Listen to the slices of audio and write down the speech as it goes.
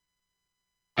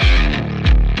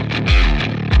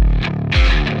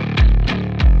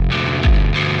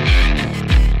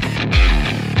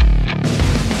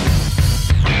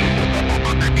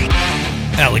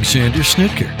Alexander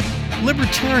Snitker,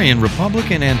 libertarian,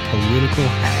 Republican, and political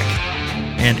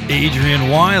hack. And Adrian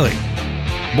Wiley,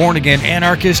 born-again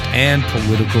anarchist and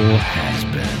political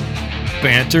has-been.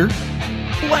 Banter,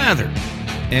 blather,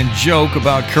 and joke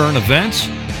about current events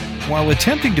while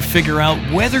attempting to figure out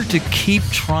whether to keep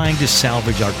trying to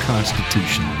salvage our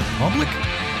constitutional republic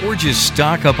or just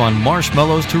stock up on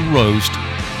marshmallows to roast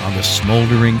on the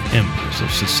smoldering embers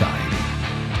of society.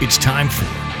 It's time for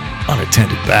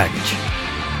Unattended Baggage.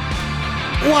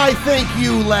 Why, thank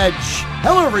you, Ledge.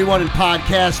 Hello, everyone in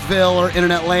Podcastville or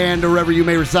Internet Land or wherever you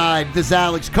may reside. This is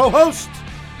Alex, co-host,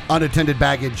 Unattended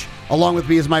Baggage. Along with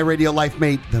me is my radio life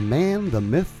mate, the man, the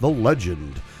myth, the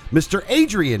legend, Mr.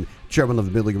 Adrian, chairman of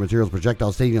the Mid-League Materials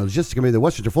Projectile Stadium Logistics Committee of the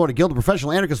Western Florida Guild of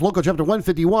Professional Anarchists, Local Chapter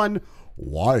 151,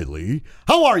 Wiley.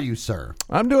 How are you, sir?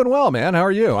 I'm doing well, man. How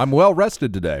are you? I'm well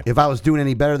rested today. If I was doing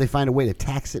any better, they find a way to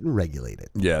tax it and regulate it.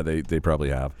 Yeah, they probably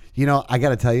have. You know, I got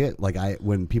to tell you,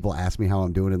 when people ask me how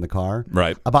I'm doing in the car,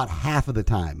 right, about half of the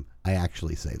time, I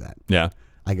actually say that. Yeah.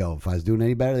 I go, if I was doing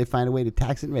any better, they find a way to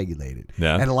tax it and regulate it.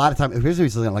 Yeah. And a lot of times, especially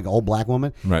something like an old black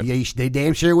woman, right, yeah, they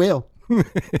damn sure will.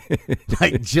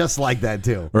 Just like that,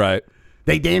 too. Right.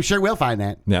 They damn sure will find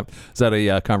that. Yeah. Is that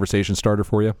a conversation starter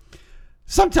for you?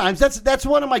 Sometimes. That's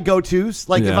one of my go-tos.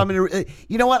 Like, if I'm in a,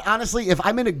 you know what? Honestly, if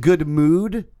I'm in a good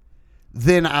mood,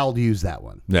 then I'll use that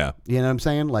one. Yeah. You know what I'm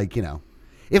saying? Like, you know,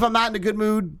 if I'm not in a good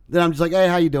mood, then I'm just like, hey,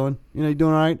 how you doing? You know, you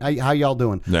doing all right? How y'all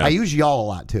doing? Yeah. I use y'all a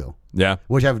lot, too. Yeah.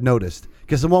 Which I've noticed.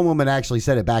 Because the one woman actually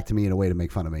said it back to me in a way to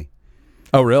make fun of me.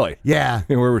 Oh, really? Yeah.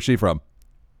 Where was she from?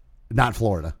 Not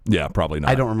Florida. Yeah, probably not.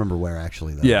 I don't remember where,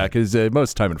 actually, though. Yeah, because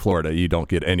most of the time in Florida, you don't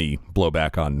get any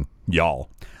blowback on y'all.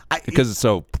 Because it's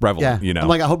so prevalent, you know. I'm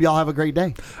like, I hope y'all have a great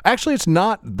day. Actually, it's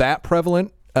not that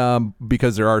prevalent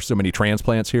because there are so many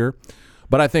transplants here.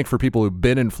 But I think for people who've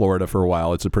been in Florida for a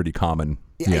while, it's a pretty common,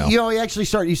 you actually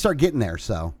start getting there,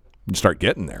 so. You start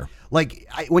getting there. Like,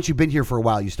 once you've been here for a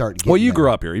while, you start getting Well, you there.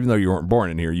 grew up here. Even though you weren't born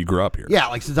in here, you grew up here. Yeah,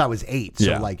 like since I was 8. So,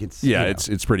 yeah. like, it's... Yeah,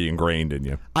 it's pretty ingrained in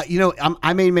you.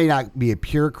 I may not be a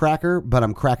pure cracker, but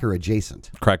I'm cracker adjacent.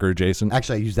 Cracker adjacent?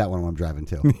 Actually, I use that one when I'm driving,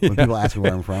 too. When people ask me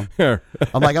where I'm from.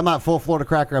 I'm like, I'm not full Florida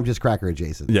cracker, I'm just cracker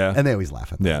adjacent. Yeah. And they always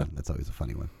laugh at that. Yeah. That's always a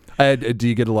funny one. Do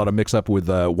you get a lot of mix up with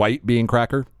white being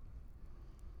cracker?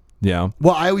 Yeah.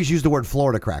 Well, I always use the word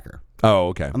Florida cracker. Oh,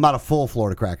 okay. I'm not a full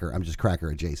Florida cracker. I'm just cracker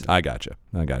adjacent. I gotcha.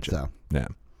 So. Yeah.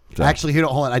 So. Actually,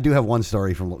 hold on. I do have one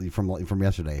story from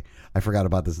yesterday. I forgot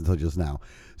about this until just now.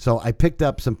 So I picked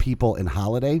up some people in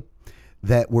Holiday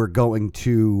that were going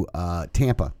to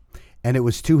Tampa, and it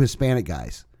was 2 Hispanic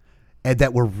guys, and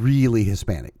that were really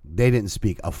Hispanic. They didn't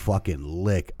speak a fucking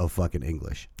lick of fucking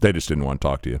English. They just didn't want to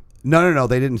talk to you. No.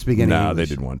 They didn't speak any English. No, they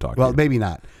didn't want to talk to you. Well, maybe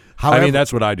not. However, I mean,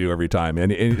 that's what I do every time.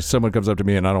 And if someone comes up to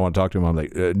me and I don't want to talk to them, I'm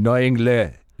like, no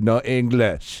English. No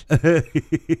English.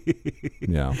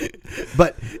 Yeah.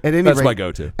 But at any That's rate, my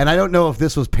go-to. And I don't know if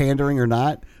this was pandering or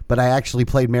not, but I actually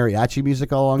played mariachi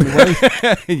music all along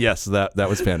the way. Yes, that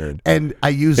was pandering. And I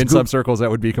used in some circles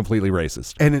that would be completely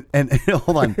racist. And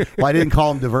hold on, well, I didn't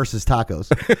call them diversus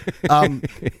tacos.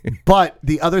 But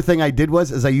the other thing I did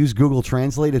was I used Google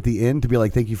Translate at the end to be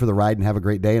like, thank you for the ride and have a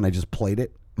great day, and I just played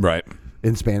it. Right.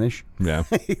 In Spanish. Yeah.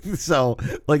 So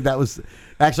like that was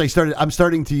actually I'm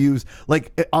starting to use,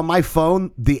 like, on my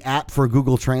phone, the app for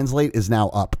Google Translate is now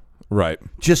up. Right.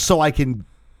 Just so I can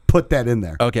put that in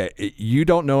there. Okay. You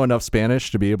don't know enough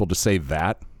Spanish to be able to say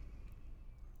that?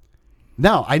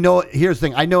 No, I know. Here's the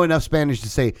thing. I know enough Spanish to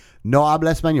say, no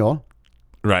habla español.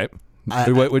 Right.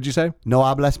 What would you say? No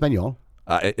habla español.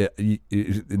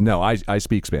 No, I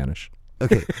speak Spanish.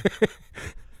 Okay.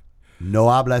 No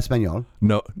habla español.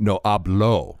 No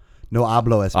hablo. No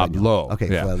hablo español. Hablo.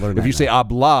 Okay, yeah. so I learned if you say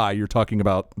habla, you're talking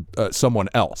about someone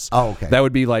else. Oh, okay. That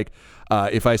would be like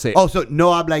if I say... Oh, so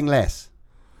no habla inglés.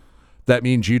 That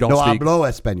means you don't no speak... No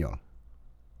hablo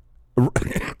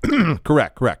español.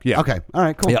 Correct. Yeah. Okay. All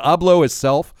right, cool. Yeah, hablo is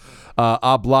self.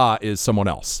 Habla is someone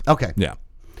else. Okay. Yeah.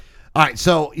 All right,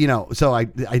 so I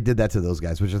did that to those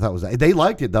guys, which I thought was, they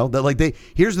liked it though.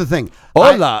 Here's the thing.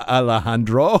 Hola,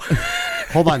 Alejandro.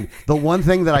 Hold on. The one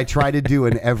thing that I try to do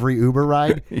in every Uber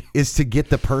ride is to get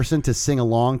the person to sing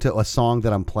along to a song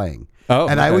that I'm playing. Oh,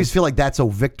 and I always feel like that's a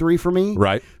victory for me.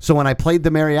 Right. So when I played the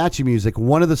mariachi music,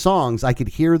 one of the songs, I could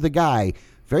hear the guy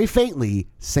very faintly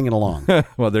singing along.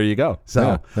 Well, there you go. So,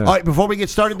 yeah. All right, before we get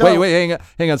started, though. Wait,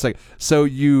 hang on a second. So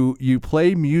you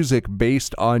play music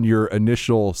based on your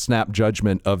initial snap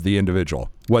judgment of the individual,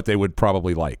 what they would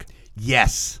probably like.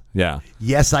 Yes. Yeah.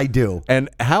 Yes, I do. And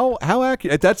how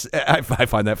accurate? I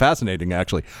find that fascinating,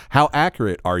 actually. How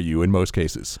accurate are you in most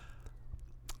cases?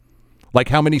 Like,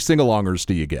 how many sing-alongers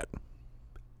do you get?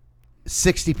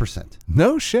 60%.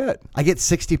 No shit. I get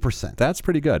 60%. That's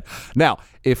pretty good. Now,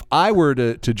 if I were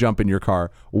to jump in your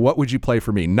car, what would you play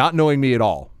for me? Not knowing me at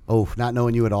all. Oh, not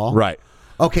knowing you at all? Right.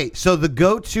 Okay, so the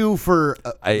go-to for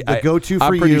I'm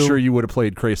you. pretty sure you would have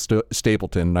played Chris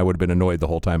Stapleton, and I would have been annoyed the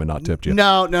whole time and not tipped you.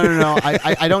 No.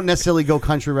 I don't necessarily go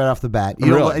country right off the bat.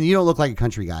 And you don't look like a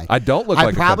country guy. I don't look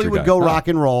like a country guy. I probably would go rock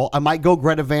and roll. I might go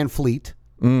Greta Van Fleet.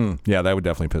 Yeah, that would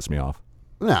definitely piss me off.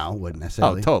 No, it wouldn't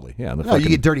necessarily. Oh, totally. Yeah. No, you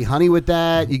get Dirty Honey with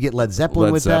that. You get Led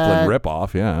Zeppelin with that. Led Zeppelin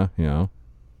ripoff. Yeah. You know.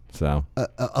 So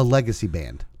a legacy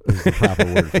band is the proper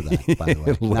word for that. By the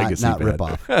way, legacy not band.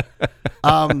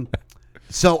 ripoff.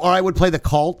 Or I would play the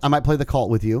Cult. I might play the Cult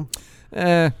with you.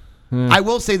 I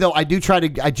will say though, I do try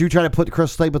to put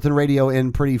Chris Stapleton radio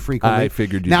in pretty frequently. I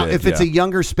figured you now, did, if it's a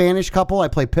younger Spanish couple, I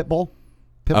play Pitbull.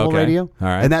 Pitbull radio. All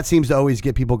right. And that seems to always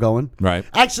get people going. Right.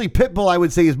 Actually, Pitbull, I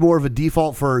would say, is more of a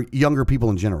default for younger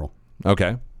people in general.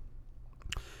 Okay.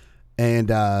 And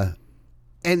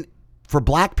for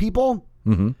black people,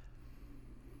 my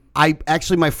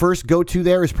first go-to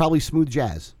there is probably smooth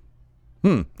jazz.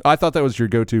 I thought that was your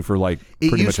go-to for like pretty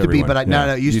it used much to everyone. be, but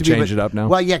no, it used to be. You changed it up now?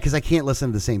 Well, yeah, because I can't listen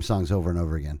to the same songs over and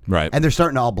over again. Right. And they're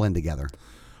starting to all blend together.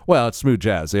 Well, it's smooth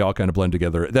jazz. They all kind of blend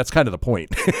together. That's kind of the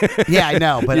point. Yeah, I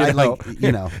know, but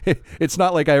It's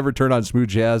not like I ever turn on smooth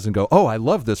jazz and go, "Oh, I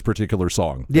love this particular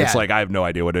song." Yeah. It's like I have no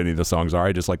idea what any of the songs are.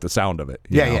 I just like the sound of it.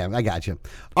 Yeah, I got you.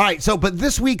 All right, so but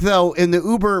this week though, in the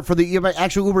Uber for the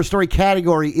actual Uber story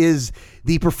category is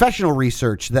the professional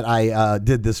research that I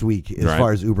did this week as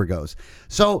far as Uber goes.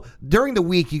 So during the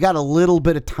week, you got a little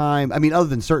bit of time. I mean, other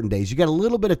than certain days, you got a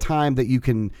little bit of time that you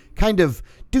can kind of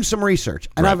do some research.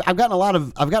 And I've gotten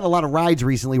a lot of rides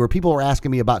recently where people are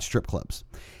asking me about strip clubs.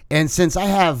 And since I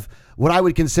have what I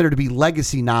would consider to be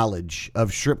legacy knowledge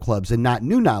of strip clubs and not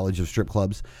new knowledge of strip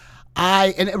clubs,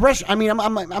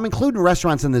 I'm including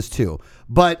restaurants in this too,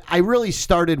 but I really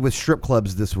started with strip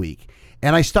clubs this week.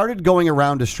 And I started going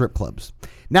around to strip clubs.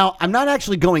 Now, I'm not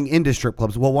actually going into strip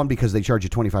clubs. Well, one, because they charge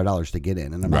you $25 to get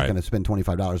in, and I'm not going to spend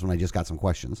 $25 when I just got some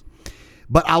questions.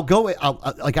 But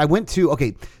I went to,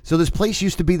 so this place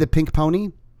used to be the Pink Pony.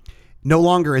 No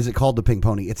longer is it called the Pink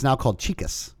Pony. It's now called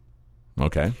Chicas.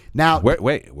 Okay. Now,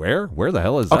 wait, where the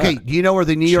hell is that? Okay, do you know where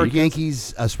the New York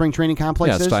Yankees spring training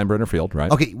complex is? Yeah, Steinbrenner Field,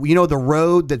 right? Okay, you know the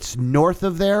road that's north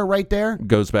of there, right there?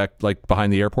 Goes back like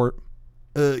behind the airport?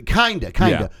 Kinda.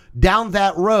 Yeah. Down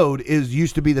that road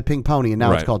used to be the Pink Pony, and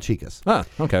now it's called Chicas. Ah,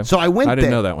 okay. So I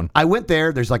didn't know that one. I went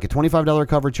there. There's like a $25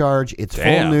 cover charge. It's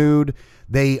full nude.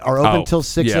 They are open till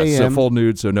 6 a.m. Yeah, so full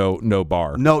nude, so no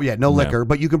bar. No liquor,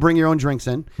 but you can bring your own drinks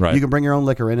in. Right. You can bring your own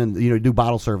liquor in and do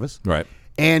bottle service. Right.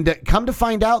 And come to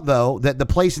find out though that the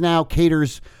place now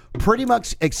caters pretty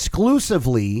much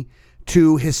exclusively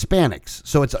to Hispanics.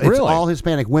 So it's all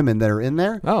Hispanic women that are in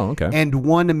there. Oh, okay. And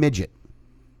one midget.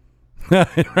 I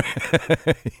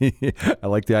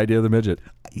like the idea of the midget.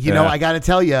 I got to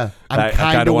tell you, I'm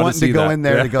kind of wanting to go in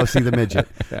there to go see the midget.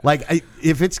 Like,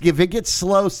 if it gets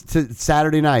slow to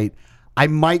Saturday night, I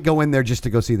might go in there just to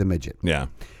go see the midget. Yeah.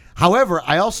 However,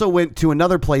 I also went to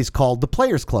another place called the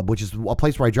Players Club, which is a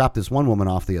place where I dropped this one woman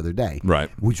off the other day. Right.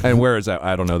 And where is that?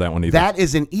 I don't know that one either. That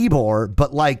is in Ybor,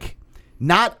 but like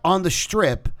not on the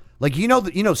Strip. Like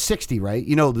 60, right?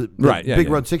 The big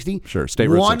road 60. Sure, State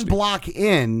Road 60. One block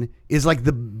in is like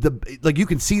the like you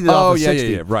can see that off of 60.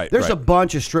 Yeah, right. There's a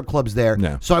bunch of strip clubs there.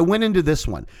 Yeah. So I went into this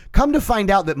one. Come to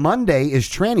find out that Monday is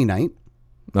tranny night.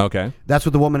 Okay. That's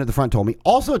what the woman at the front told me.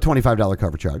 Also a $25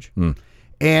 cover charge.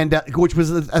 And which was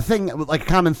a thing, like a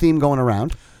common theme going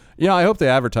around. Yeah, I hope they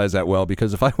advertise that well,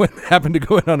 because if I happened to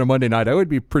go in on a Monday night, I would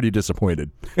be pretty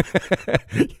disappointed.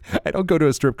 I don't go to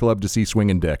a strip club to see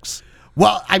swinging dicks.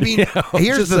 Well, I mean,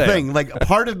 here's the thing. Like,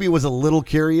 part of me was a little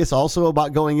curious also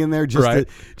about going in there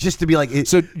just to be like.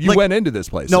 So you went into this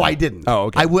place? No, then? I didn't. Oh,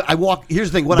 okay. I walked.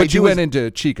 Here's the thing. But you went into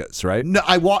Chicas, right? No,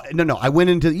 I went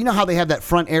into. You know how they have that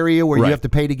front area where you have to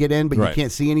pay to get in, but you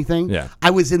can't see anything. Yeah.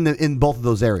 I was in both of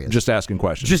those areas. Just asking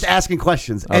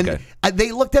questions. And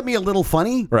they looked at me a little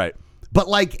funny. Right. But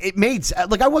like it made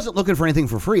I wasn't looking for anything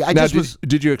for free.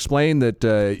 Did you explain that?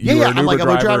 You were an I'm Uber like I'm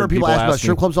a driver. and People ask about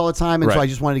strip clubs all the time, and so Right. I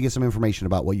just wanted to get some information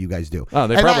about what you guys do. Oh,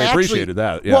 they probably appreciated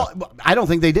that. Yeah. Well, I don't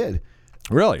think they did.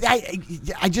 Really?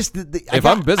 I just if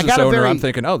I'm a business owner, I'm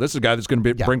thinking, oh, this is a guy that's going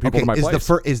to bring people to my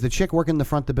place. Is the chick working the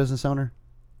front the business owner?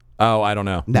 Oh, I don't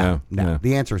know. No.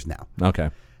 The answer is no.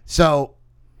 Okay. So,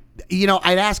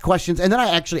 I'd ask questions, and then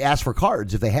I actually asked for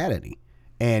cards if they had any,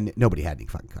 and nobody had any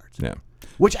fucking cards. Yeah.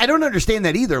 Which I don't understand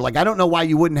that either. Like, I don't know why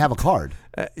you wouldn't have a card.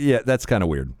 Yeah, that's kind of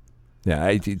weird. Yeah,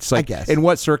 it's like, I guess. in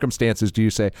what circumstances do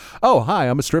you say, "Oh, hi,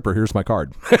 I'm a stripper. Here's my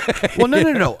card"? Well,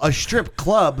 no. A strip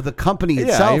club, the company Yeah, I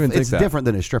itself, even think it's that. different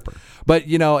than a stripper. But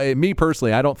me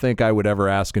personally, I don't think I would ever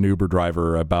ask an Uber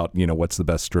driver about what's the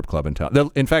best strip club in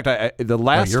town. In fact, the Oh,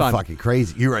 last you're time. fucking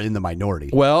crazy. You are in the minority.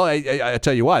 Well, I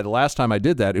tell you why. The last time I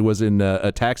did that, it was in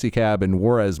a taxi cab in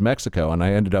Juarez, Mexico, and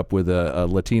I ended up with a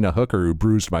Latina hooker who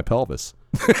bruised my pelvis.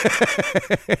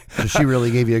 So she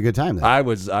really gave you a good time then. I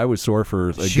was sore for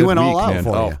a She good went all week, out man.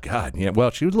 for Oh you. God, yeah. Well,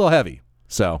 she was a little heavy,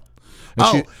 so.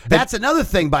 And That's another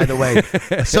thing, by the way.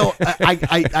 So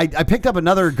I picked up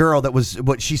another girl that was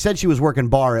what she said she was working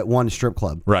bar at one strip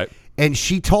club. Right. And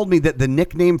she told me that the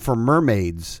nickname for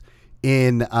mermaids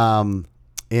in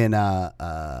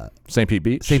St. Pete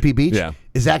Beach. Yeah.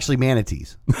 is actually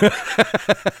manatees.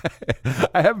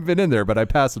 I haven't been in there, but I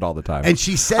pass it all the time. And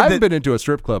she said I haven't that- been into a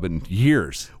strip club in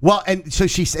years. Well, and so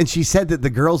she said that the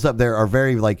girls up there are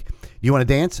very like, you want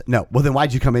to dance? No. Well, then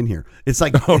why'd you come in here? It's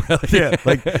like, yeah,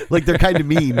 like they're kind of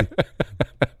mean.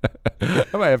 I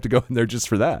might have to go in there just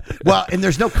for that. Well, and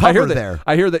there's no cover there.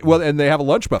 I hear that. Well, and they have a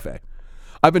lunch buffet.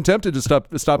 I've been tempted to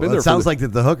stop in there. It sounds like that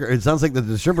the hooker. It sounds like that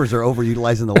the strippers are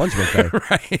overutilizing the lunch buffet.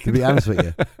 Right. To be honest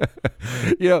with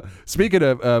you. Speaking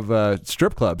of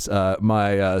strip clubs,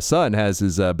 my son has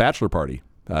his bachelor party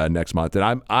next month,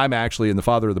 and I'm actually, and the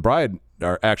father of the bride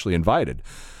are actually invited,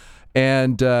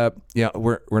 and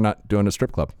we're not doing a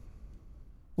strip club.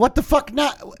 What the fuck?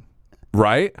 Not.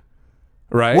 Right.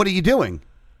 What are you doing?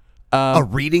 A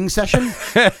reading session?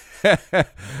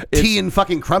 Tea and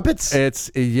fucking crumpets?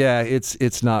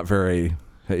 It's not very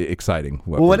exciting.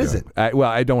 What is it?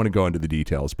 I don't want to go into the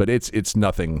details, but it's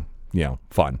nothing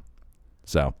fun.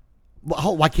 So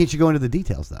Well, why can't you go into the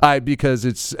details though? because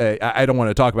it's I don't want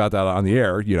to talk about that on the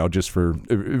air, just for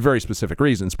very specific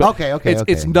reasons. But Okay.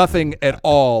 it's nothing at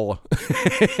all.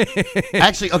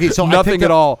 Actually, okay, so Nothing at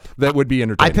all that would be I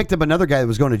entertaining. picked up another guy that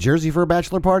was going to Jersey for a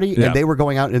bachelor party, Yeah. and they were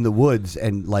going out in the woods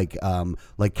and like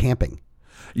camping,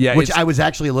 Yeah, which it's, I was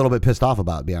actually a little bit pissed off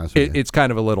about, to be honest with you. it's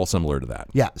kind of a little similar to that.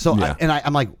 Yeah. So Yeah.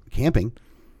 I'm like, camping.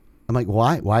 I'm like,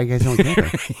 why? Why are you guys going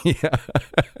camping?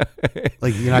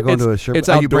 Like you're not going to a strip. It's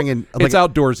Are outdoor, you bringing? Like, it's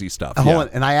outdoorsy stuff. hold yeah. on.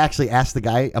 And I actually asked the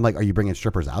guy. I'm like, are you bringing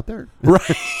strippers out there? Right.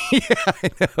 Yeah, I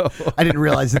know. I didn't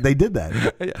realize that they did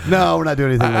that. No, we're not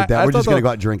doing anything like that. I We're just thought going to go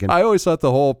out drinking. I always thought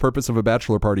the whole purpose of a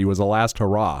bachelor party was a last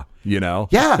hurrah.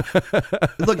 Yeah.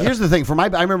 Look, here's the thing. I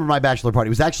remember my bachelor party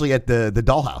was actually at the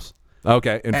Dollhouse.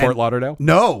 Okay, in Fort Lauderdale.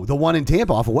 No, the one in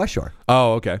Tampa off of West Shore.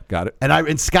 Oh, okay, got it.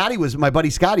 And Scotty was my buddy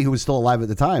Scotty, who was still alive at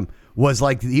the time, was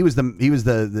like he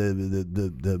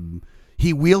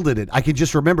wielded it. I can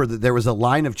just remember that there was a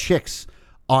line of chicks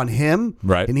on him,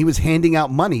 Right. And he was handing out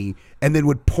money and then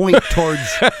would point towards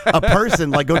a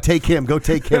person like, go take him, go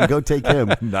take him, go take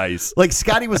him. Nice. Like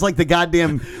Scotty was like the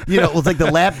goddamn, it was like the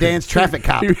lap dance traffic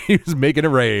cop. He was making it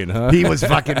rain, huh? He was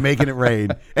fucking making it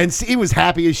rain, and he was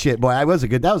happy as shit. Boy, that was a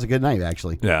good night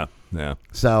actually. Yeah.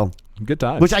 So Good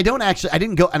times. which I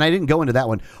didn't go into that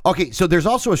one. Okay, so there's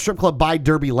also a strip club by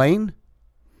Derby Lane,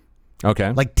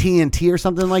 Okay. like TNT or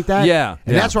something like that. Yeah,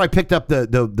 and yeah. that's where I picked up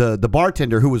the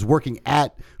bartender who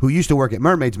used to work at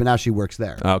Mermaids, but now she works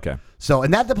there. Okay. So,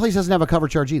 and the place doesn't have a cover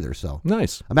charge either. So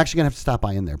Nice. I'm actually gonna have to stop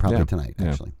by in there probably Yeah, tonight. yeah.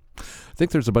 Actually, I think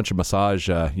there's a bunch of massage,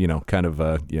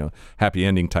 happy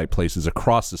ending type places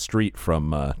across the street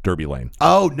from Derby Lane.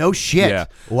 oh no shit. Yeah.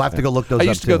 We'll have to go look those I up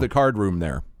used to go to too. the card room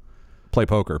there, play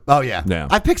poker. Oh yeah. Yeah.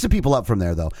 I picked some people up from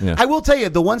there though. Yeah. I will tell you,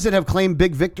 the ones that have claimed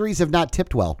big victories have not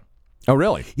tipped well. Oh,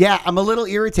 really? Yeah, I'm a little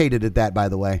irritated at that, by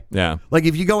the way. Yeah. Like,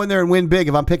 if you go in there and win big,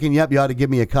 if I'm picking you up, you ought to give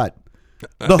me a cut.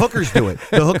 The hookers do it.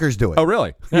 The hookers do it. Oh,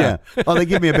 really? Yeah. Oh, they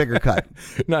give me a bigger cut.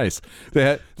 Nice.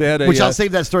 They had a Which I'll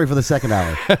save that story for the second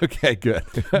hour. Okay, good.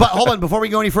 But hold on, before we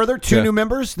go any further, two Yeah. new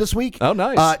members this week. Oh,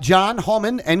 nice. John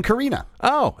Hallman and Karina.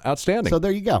 Oh, outstanding. So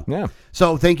there you go. Yeah.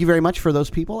 So thank you very much for those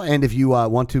people. And if you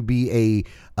want to be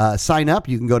a sign up,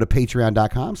 you can go to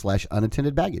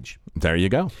patreon.com/unattended baggage. There you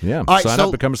go. Yeah. All right, Sign so-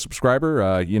 up, become a subscriber,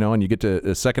 and you get to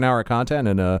a second hour of content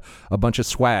and a bunch of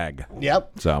swag.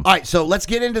 Yep. So- all right, so let's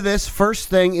get into this. First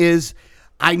thing is,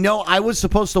 I know I was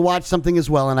supposed to watch something as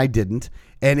well, and I didn't.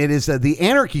 And it is the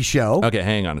Anarchy Show. Okay,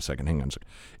 hang on a second.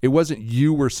 It wasn't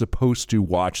you were supposed to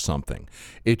watch something.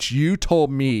 It's you told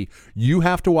me you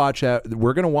have to watch it.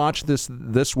 We're going to watch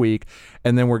this week,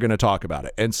 and then we're going to talk about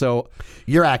it. And so,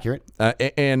 You're accurate.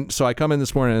 and so I come in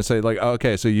this morning and say, like,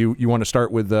 okay, so you want to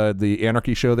start with the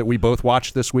Anarchy Show that we both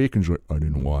watched this week? And she's like, I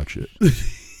didn't watch it.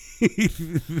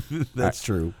 That's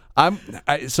true.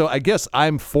 So I guess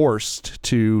I'm forced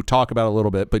to talk about it a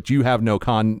little bit, but you have no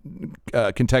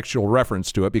contextual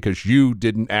reference to it because you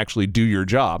didn't actually do your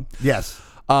job. Yes.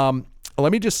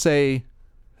 Let me just say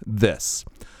this.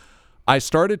 I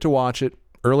started to watch it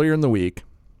earlier in the week,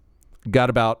 got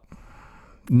about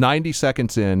 90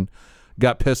 seconds in,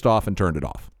 got pissed off and turned it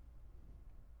off.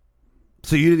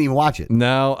 So you didn't even watch it?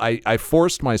 No, I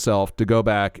forced myself to go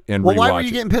back and rewatch it. Why were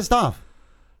you getting pissed off?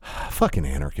 Fucking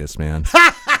anarchists, man.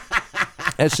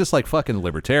 It's just like fucking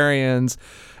libertarians.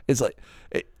 It's like,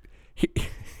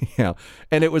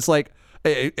 and it was like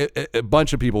a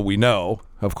bunch of people we know,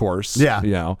 of course.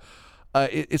 Yeah.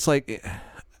 It's like,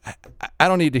 I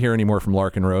don't need to hear any more from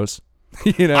Larkin Rose.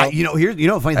 What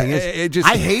the funny thing is,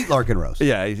 I hate Larkin Rose.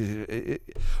 Yeah,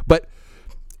 but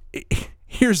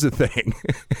here's the thing,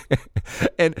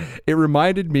 and it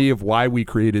reminded me of why we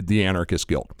created the Anarchist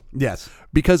Guild. Yes,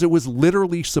 because it was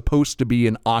literally supposed to be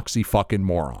an oxy fucking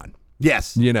moron.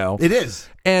 Yes, it is.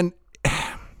 And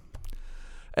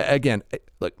again,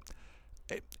 look,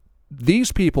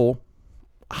 these people,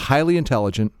 highly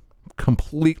intelligent,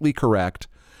 completely correct.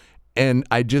 And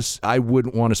I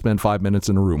wouldn't want to spend 5 minutes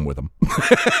in a room with them.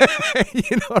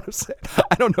 You know what I'm saying?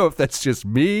 I don't know if that's just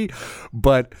me,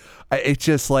 but it's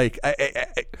just like,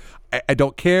 I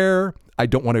don't care. I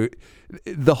don't want to.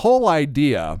 The whole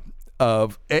idea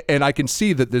of, and I can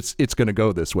see that it's going to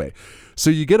go this way. So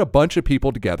you get a bunch of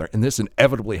people together, and this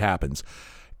inevitably happens.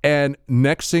 And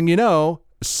next thing you know,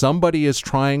 somebody is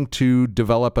trying to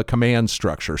develop a command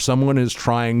structure. Someone is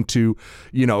trying to,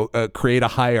 create a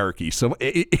hierarchy. So,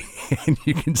 and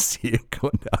you can see it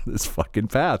going down this fucking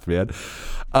path, man.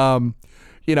 But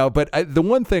the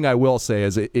one thing I will say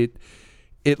is it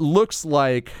looks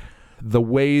like the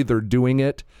way they're doing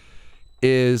it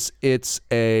is it's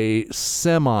a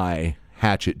semi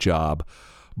hatchet job,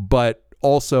 but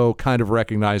also kind of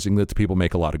recognizing that the people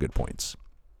make a lot of good points.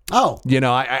 Oh,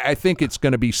 I think it's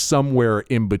going to be somewhere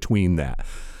in between that.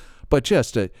 But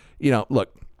just,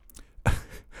 look,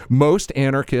 most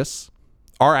anarchists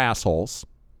are assholes,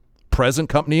 present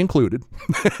company included,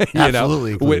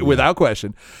 Absolutely included, without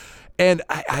question. And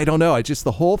I don't know. I just,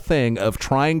 the whole thing of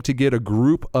trying to get a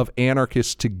group of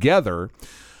anarchists together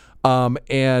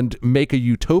and make a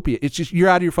utopia, it's just, you're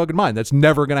out of your fucking mind. That's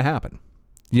never going to happen.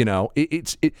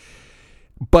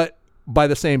 But by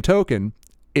the same token,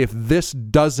 if this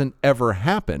doesn't ever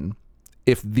happen,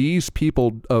 if these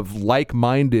people of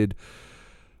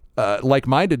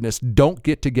like-mindedness don't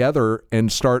get together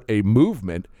and start a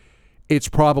movement, it's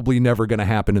probably never going to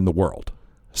happen in the world.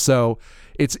 So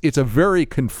it's a very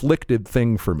conflicted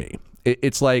thing for me.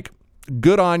 It's like,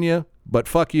 good on you, but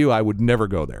fuck you, I would never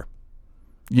go there.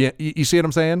 Yeah, you see what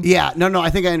I'm saying? Yeah, no, I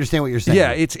think I understand what you're saying.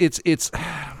 Yeah, it's.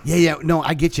 Yeah, no,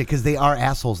 I get you, because they are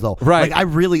assholes, though. Right.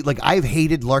 I've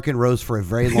hated Larkin Rose for a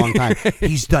very long time.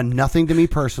 He's done nothing to me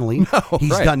personally. No,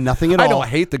 he's right. done nothing at all. I don't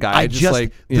hate the guy. I just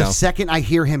like, the second I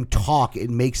hear him talk, it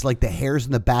makes like the hairs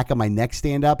in the back of my neck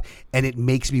stand up, and it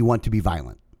makes me want to be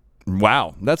violent.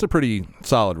 Wow, that's a pretty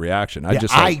solid reaction. I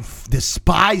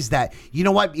despise that. You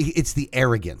know what? It's the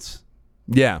arrogance.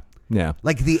 Yeah. Yeah.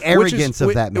 Like the arrogance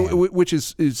of that man. Which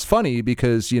is funny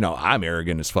because, I'm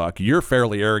arrogant as fuck. You're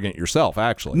fairly arrogant yourself,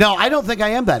 actually. No, I don't think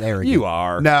I am that arrogant. You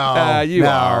are. No, you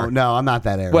are. No, I'm not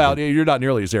that arrogant. Well, you're not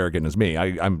nearly as arrogant as me.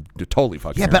 I'm totally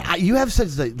fucking arrogant. But you have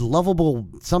such a lovable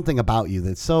something about you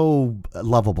that's so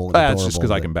lovable and adorable. That's just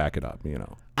because I can back it up,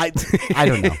 I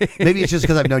don't know. Maybe it's just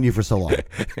because I've known you for so long.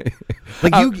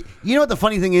 Like you know what the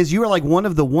funny thing is? You are like one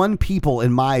of the one people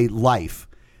in my life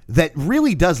that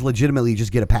really does legitimately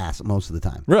just get a pass most of the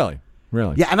time. Really?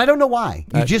 Yeah, and I don't know why.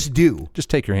 You just do. Just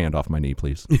take your hand off my knee,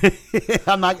 please.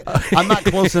 I'm not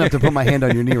close enough to put my hand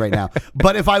on your knee right now.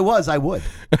 But if I was, I would.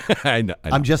 I know.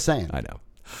 I'm just saying. I know.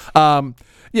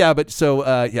 Yeah, but so,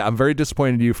 I'm very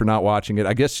disappointed in you for not watching it.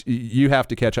 I guess you have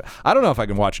to catch up. I don't know if I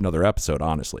can watch another episode,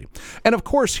 honestly. And of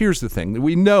course, here's the thing.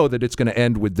 We know that it's going to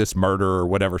end with this murder or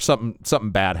whatever. Something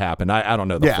bad happened. I don't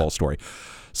know the full story.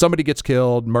 Somebody gets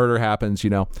killed, murder happens,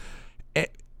 and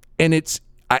it's,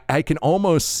 I can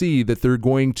almost see that they're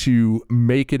going to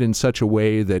make it in such a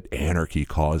way that anarchy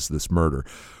caused this murder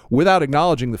without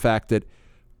acknowledging the fact that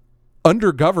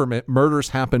under government, murders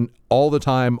happen all the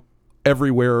time,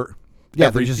 everywhere. Yeah,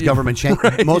 they're just government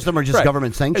right. Most of them are just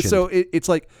government sanctioned. So it's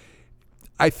like,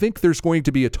 I think there's going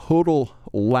to be a total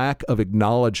lack of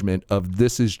acknowledgement of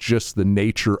this is just the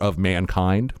nature of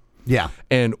mankind. Yeah.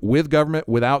 And with government,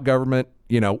 without government,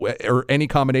 or any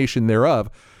combination thereof,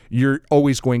 you're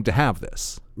always going to have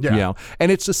this. Yeah. And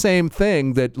it's the same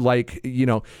thing that, like,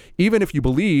 even if you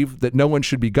believe that no one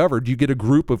should be governed, you get a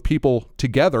group of people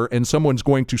together and someone's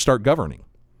going to start governing.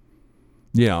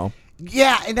 Yeah,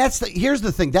 and here's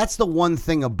the thing. That's the one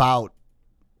thing about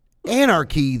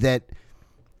anarchy that,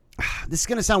 this is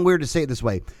going to sound weird to say it this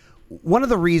way. One of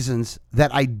the reasons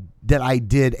that I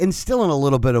did, and still in a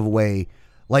little bit of a way,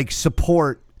 like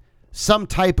support some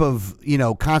type of,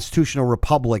 constitutional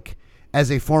republic as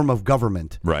a form of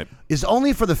government Right. is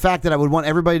only for the fact that I would want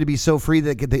everybody to be so free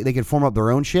that they could form up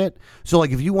their own shit. So,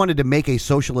 like, if you wanted to make a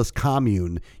socialist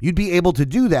commune, you'd be able to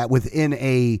do that within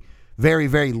a very,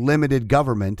 very limited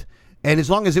government. And as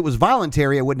long as it was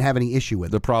voluntary, I wouldn't have any issue with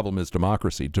it. The problem is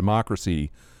democracy.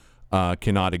 Democracy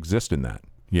cannot exist in that,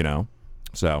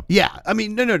 So Yeah. I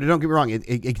mean, no, don't get me wrong. At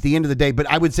the end of the day, but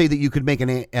I would say that you could make an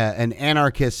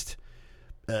anarchist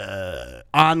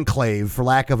enclave, for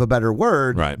lack of a better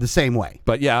word, Right. the same way.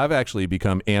 But yeah, I've actually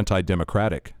become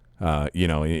anti-democratic,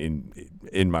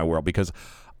 in my world, because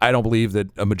I don't believe that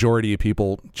a majority of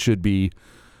people should be,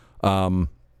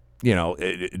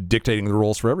 dictating the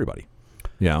rules for everybody.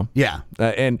 Yeah.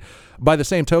 And by the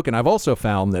same token, I've also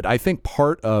found that I think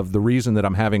part of the reason that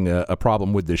I'm having a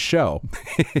problem with this show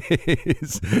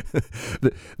is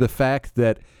the fact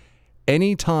that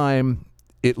anytime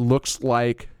it looks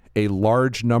like a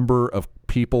large number of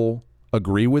people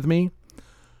agree with me,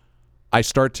 I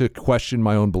start to question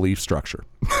my own belief structure.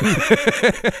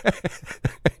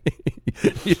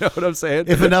 You know what I'm saying?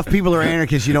 If enough people are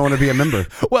anarchists, you don't want to be a member.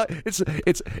 Well,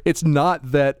 it's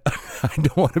not that I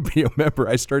don't want to be a member.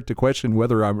 I start to question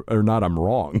whether I'm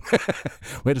wrong.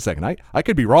 Wait a second, I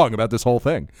could be wrong about this whole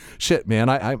thing. Shit, man,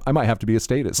 I might have to be a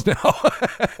statist now.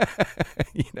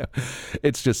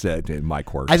 It's just my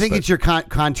quirks. I think it's your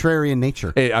contrarian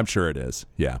nature. I'm sure it is.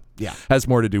 Yeah. Yeah. Has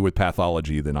more to do with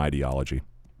pathology than ideology.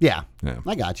 Yeah,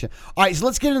 I got you. All right, so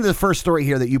let's get into the first story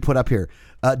here that you put up here.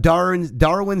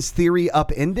 Darwin's theory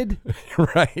upended.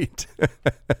 Right.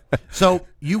 So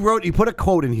you put a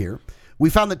quote in here.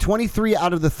 We found that 23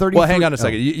 out of the 30. Well, hang on a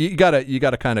second. You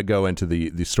gotta kind of go into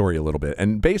the story a little bit.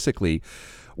 And basically,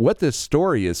 what this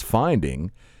story is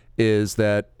finding is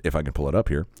that, if I can pull it up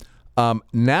here,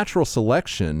 natural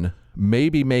selection may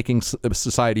be making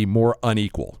society more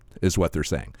unequal, is what they're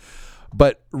saying.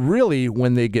 But really,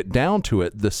 when they get down to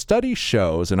it, the study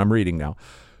shows, and I'm reading now,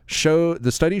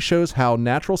 the study shows how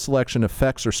natural selection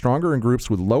effects are stronger in groups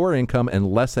with lower income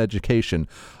and less education,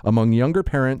 among younger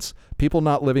parents, people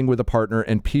not living with a partner,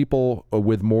 and people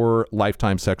with more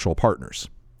lifetime sexual partners.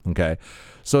 Okay?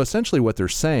 So essentially what they're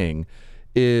saying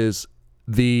is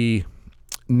the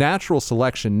natural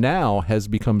selection now has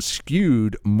become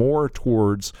skewed more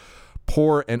towards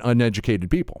poor and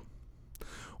uneducated people,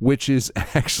 which is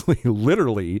actually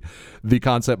literally the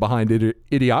concept behind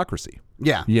idiocracy.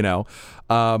 Yeah.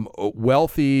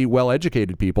 Wealthy,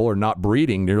 well-educated people are not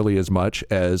breeding nearly as much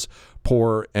as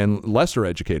poor and lesser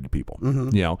educated people.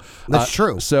 Mm-hmm. That's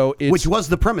true. So which was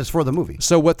the premise for the movie.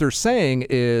 So what they're saying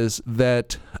is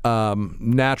that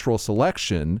natural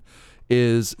selection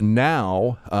is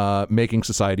now making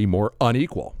society more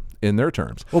unequal in their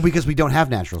terms. Well, because we don't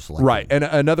have natural selection. Right. And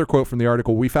another quote from the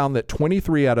article, we found that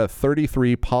 23 out of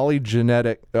 33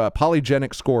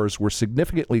 polygenic scores were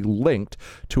significantly linked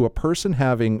to a person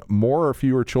having more or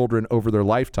fewer children over their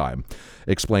lifetime,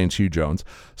 explains Hugh Jones.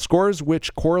 Scores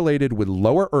which correlated with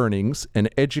lower earnings and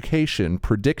education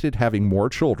predicted having more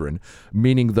children,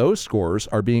 meaning those scores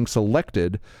are being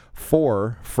selected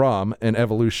from an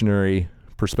evolutionary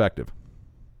perspective.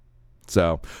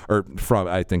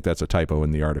 I think that's a typo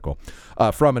in the article,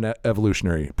 from an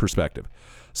evolutionary perspective.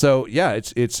 So yeah,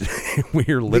 it's we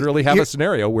literally have a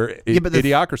scenario where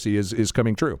idiocracy is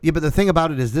coming true. Yeah, but the thing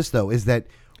about it is this though, is that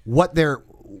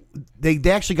they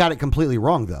actually got it completely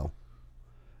wrong though.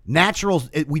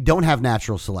 We don't have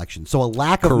natural selection, so a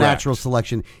lack of natural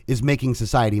selection is making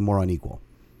society more unequal.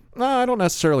 No, I don't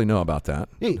necessarily know about that.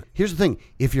 Hey, here's the thing: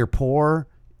 if you're poor,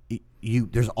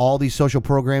 there's all these social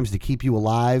programs to keep you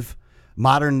alive.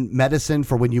 Modern medicine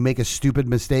for when you make a stupid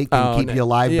mistake can keep you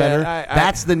alive better.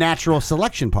 That's the natural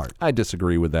selection part. I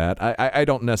disagree with that. I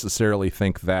don't necessarily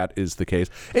think that is the case.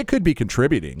 It could be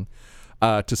contributing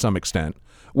to some extent.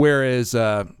 Whereas,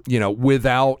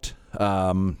 without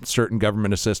certain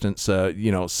government assistance,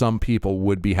 some people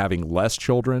would be having less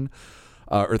children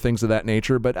or things of that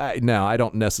nature. But I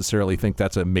don't necessarily think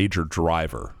that's a major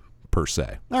driver per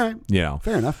se. All right.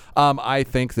 Fair enough. I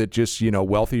think that just,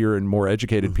 wealthier and more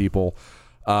educated people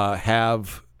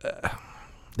have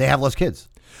they have less kids.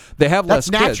 They have less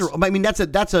kids. That's natural. I mean, that's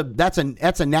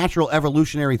a natural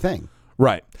evolutionary thing.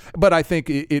 Right. But I think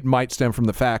it might stem from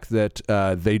the fact that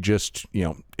they just,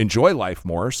 enjoy life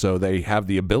more. So they have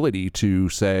the ability to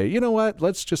say, you know what,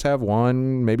 let's just have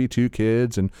one, maybe two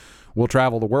kids and we'll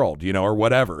travel the world, or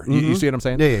whatever. Mm-hmm. You see what I'm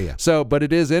saying? Yeah. So, but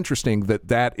it is interesting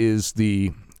that is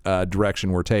the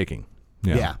direction we're taking.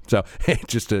 Yeah. So,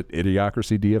 just an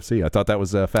idiocracy DFC. I thought that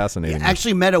was fascinating. I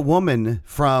actually met a woman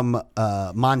from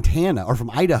Montana or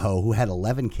from Idaho who had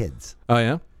 11 kids. Oh,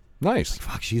 yeah? Nice.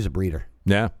 Fuck, she's a breeder.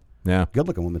 Yeah. Good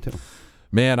looking woman, too.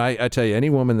 Man, I tell you, any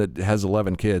woman that has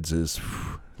 11 kids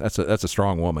that's a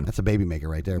strong woman. That's a baby maker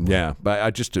right there. Boy. Yeah, but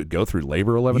I just to go through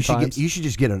labor 11 times. You should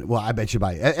just get a. Well, I bet you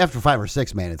after 5 or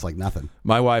 6, man, it's like nothing.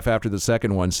 My wife, after the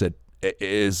second one, said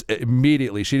is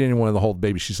immediately she didn't even want to hold the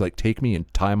baby. She's like, "Take me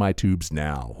and tie my tubes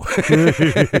now."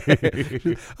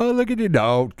 Oh, look at you!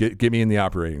 No, get me in the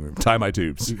operating room. Tie my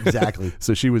tubes. Exactly.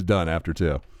 So she was done after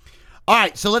 2. All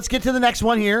right, so let's get to the next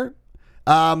one here.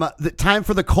 The time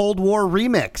for the Cold War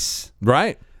remix.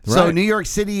 Right. So New York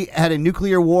City had a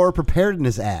nuclear war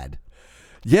preparedness ad.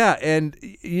 Yeah, and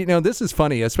this is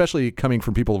funny, especially coming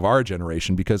from people of our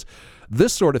generation, because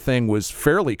this sort of thing was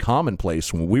fairly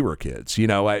commonplace when we were kids.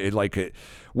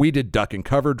 We did duck and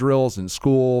cover drills in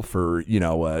school for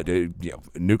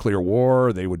nuclear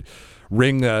war. They would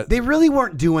ring. They really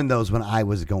weren't doing those when I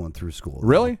was going through school.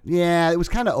 Really? Yeah, it was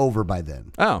kind of over by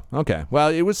then. Oh, okay. Well,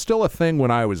 it was still a thing when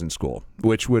I was in school,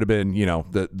 which would have been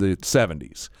the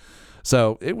 70s.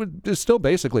 So it's still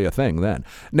basically a thing then.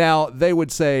 Now they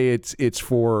would say it's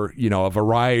for a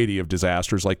variety of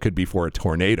disasters, like could be for a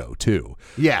tornado too.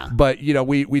 Yeah. But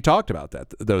we talked about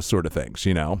those sort of things,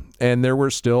 and there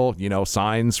were still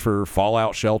signs for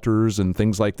fallout shelters and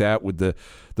things like that with the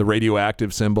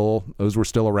radioactive symbol. Those were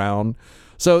still around.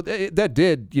 So that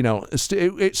did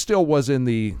it still was in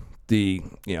the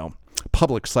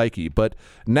public psyche. But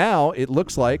now it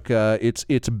looks like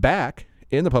it's back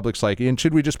in the public psyche. And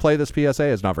should we just play this PSA?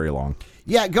 It's not very long.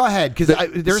 Yeah, go ahead, because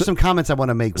there are some comments I want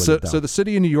to make with it, though. So the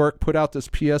city of New York put out this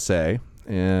PSA,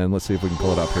 and let's see if we can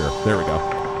pull it up here. There we go.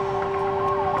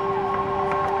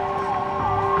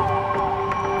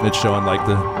 It's showing like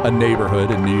a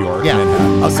neighborhood in New York. Yeah.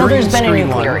 Manhattan. So there's been a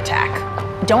nuclear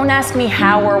attack. Don't ask me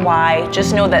how or why,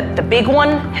 just know that the big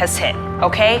one has hit,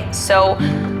 okay? So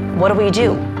what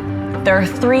do? There are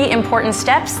 3 important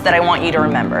steps that I want you to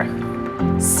remember.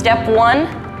 Step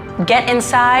 1, get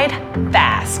inside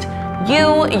fast.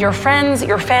 You, your friends,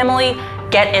 your family,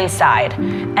 get inside.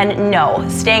 And no,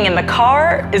 staying in the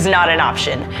car is not an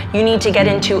option. You need to get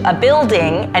into a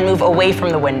building and move away from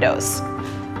the windows.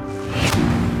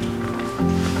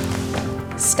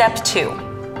 Step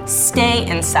 2, stay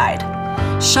inside.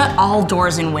 Shut all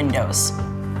doors and windows.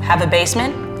 Have a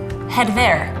basement? Head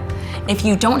there. If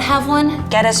you don't have one,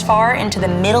 get as far into the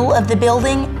middle of the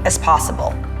building as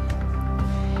possible.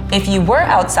 If you were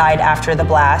outside after the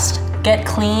blast, get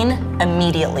clean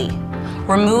immediately.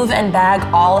 Remove and bag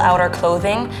all outer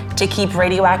clothing to keep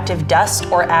radioactive dust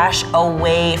or ash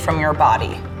away from your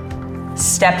body.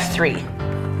 Step 3,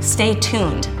 stay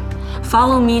tuned.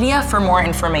 Follow media for more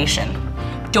information.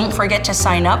 Don't forget to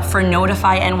sign up for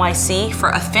Notify NYC for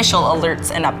official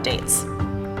alerts and updates.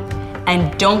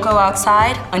 And don't go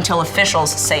outside until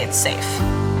officials say it's safe.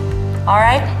 All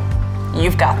right,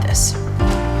 you've got this.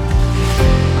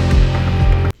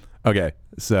 Okay,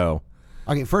 so.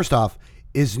 Okay, first off,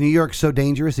 is New York so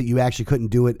dangerous that you actually couldn't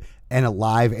do it in a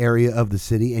live area of the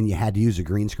city and you had to use a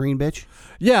green screen, bitch?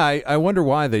 Yeah, I wonder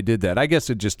why they did that. I guess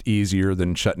it's just easier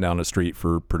than shutting down a street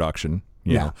for production.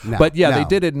 No, but yeah, they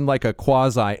did it in like a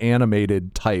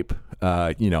quasi-animated type,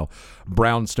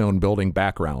 brownstone building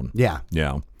background. Yeah.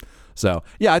 Yeah. So,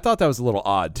 yeah, I thought that was a little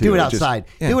odd, too. Do it outside.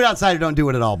 Do it outside or don't do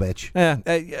it at all, bitch.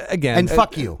 Again. And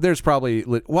fuck you. There's probably...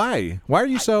 Why? Why are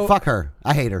you so... Fuck her.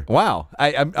 I hate her. Wow.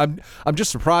 I'm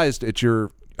just surprised at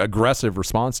your aggressive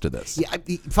response to this. Yeah,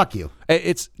 fuck you.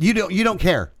 It's... You don't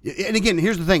care. And again,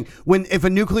 here's the thing. If a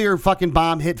nuclear fucking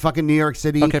bomb hit fucking New York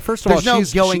City... Okay, first of all,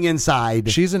 there's no going inside.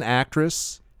 She's an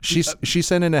actress. She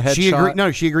sent in a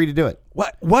headshot. She agreed to do it.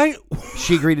 What? Why?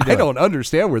 She agreed to do it. I don't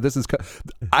understand where this is.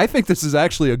 I think this is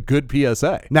actually a good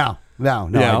PSA. No, I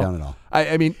don't at all.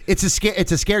 I mean, it's a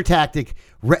scare tactic.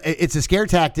 It's a scare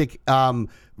tactic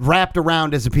wrapped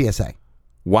around as a PSA.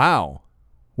 Wow.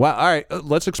 All right,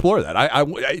 let's explore that.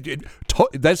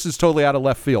 This is totally out of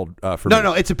left field for me.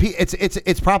 No,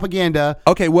 it's propaganda.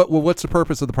 Okay, what's the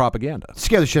purpose of the propaganda?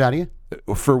 Scare the shit out of you.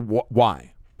 For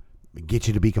why? Get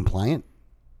you to be compliant.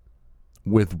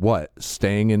 With what?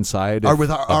 Staying inside? Or with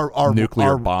our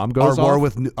nuclear bomb goes off?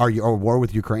 Our war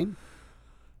with Ukraine?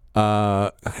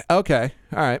 Okay.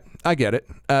 All right. I get it.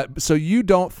 So you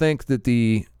don't think that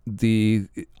the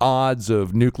odds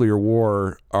of nuclear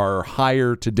war are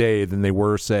higher today than they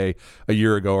were, say, a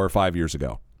year ago or 5 years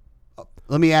ago?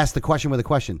 Let me ask the question with a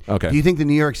question. Okay. Do you think the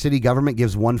New York City government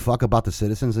gives one fuck about the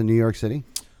citizens in New York City?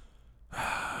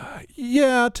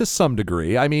 Yeah, to some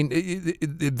degree. I mean,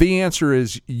 the answer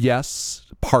is yes,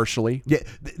 partially. Yeah,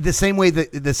 the same way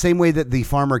that the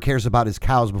farmer cares about his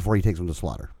cows before he takes them to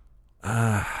slaughter.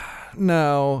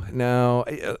 No.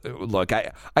 Look,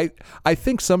 I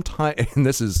think sometimes, and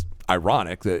this is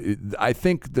ironic, that I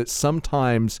think that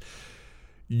sometimes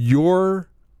your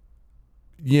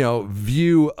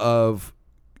view of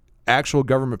actual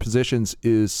government positions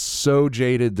is so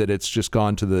jaded that it's just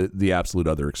gone to the absolute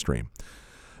other extreme.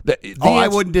 I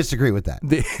wouldn't disagree with that.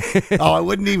 I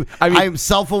wouldn't even. I am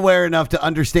self-aware enough to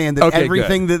understand that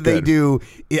everything that they do,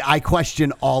 I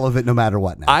question all of it no matter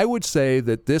what now. I would say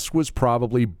that this was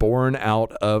probably born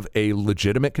out of a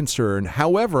legitimate concern.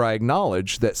 However, I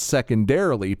acknowledge that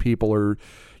secondarily, people are,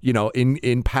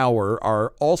 in power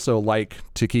are also like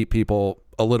to keep people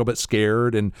a little bit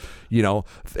scared and,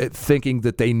 thinking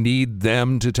that they need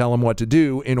them to tell them what to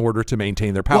do in order to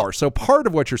maintain their power. So part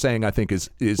of what you're saying, I think, is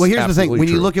well, here's the thing. When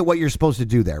true. you look at what you're supposed to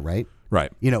do there, right?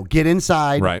 Right. Get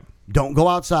inside. Right. Don't go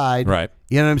outside. Right.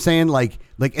 You know what I'm saying? Like,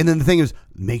 and then the thing is,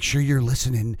 make sure you're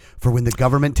listening for when the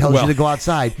government tells you to go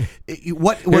outside.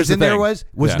 What was in there was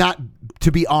not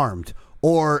to be armed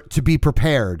or to be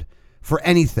prepared for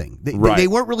anything. They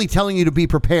weren't really telling you to be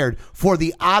prepared for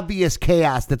the obvious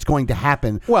chaos that's going to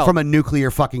happen from a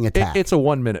nuclear fucking attack. It's a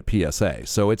 1 minute PSA,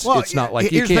 so it's not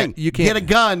like you can't get a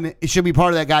gun. It should be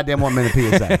part of that goddamn 1 minute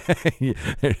PSA.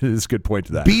 It's a good point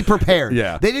to that. Be prepared.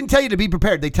 Yeah, they didn't tell you to be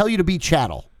prepared. They tell you to be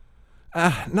chattel.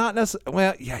 Not necessarily.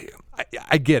 Well, yeah,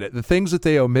 I get it. The things that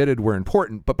they omitted were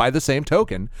important, but by the same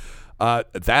token,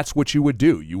 that's what you would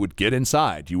do. You would get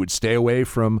inside. You would stay away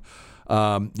from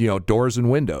doors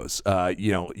and windows.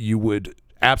 You would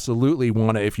absolutely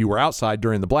want to, if you were outside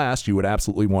during the blast, you would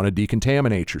absolutely want to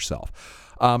decontaminate yourself.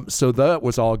 So that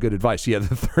was all good advice. Yeah,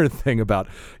 the third thing about,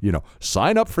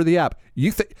 sign up for the app. You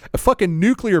think a fucking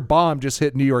nuclear bomb just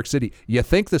hit New York City. You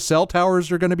think the cell towers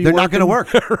are going to be They're not going to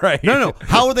work. Right. No.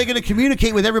 How are they going to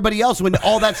communicate with everybody else when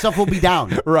all that stuff will be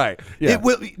down? Right. Yeah. It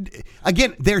will,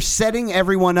 again, they're setting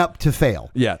everyone up to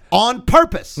fail. Yeah. On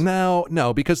purpose.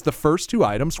 No, because the first two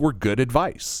items were good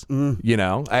advice. I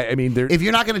mean, if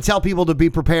you're not going to tell people to be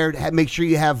prepared, make sure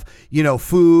you have,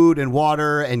 food and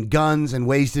water and guns and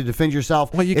ways to defend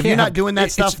yourself. Well, if you're not doing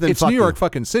that stuff, then it's New York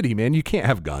fucking City, man. You can't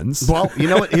have guns. Well, you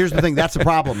know what? Here's the thing. That's a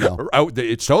problem, though.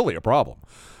 It's totally a problem.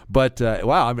 But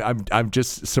wow, I'm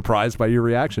just surprised by your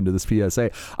reaction to this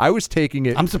PSA. I was taking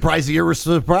it. I'm surprised that you were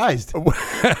surprised.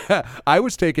 I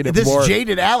was taking it. This more,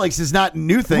 jaded Alex is not a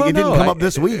new thing. It didn't come up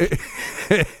this week.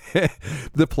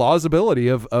 The plausibility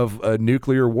of a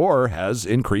nuclear war has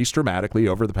increased dramatically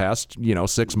over the past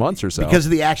 6 months or so because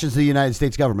of the actions of the United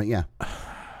States government. Yeah.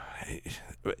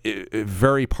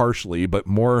 Very partially, but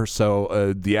more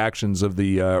so the actions of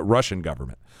the Russian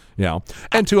government,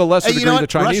 and to a lesser degree the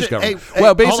Chinese government.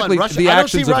 Basically the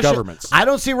actions of governments. I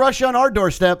don't see Russia on our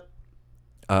doorstep.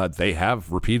 They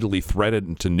have repeatedly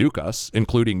threatened to nuke us,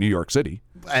 including New York City,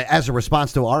 as a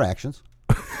response to our actions.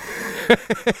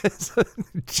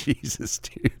 Jesus,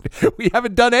 dude, we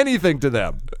haven't done anything to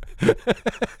them.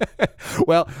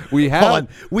 Well, we have. Hold on.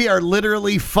 We are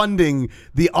literally funding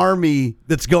the army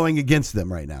that's going against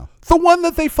them right now. The one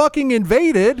that they fucking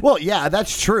invaded. Well, yeah,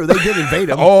 that's true. They did invade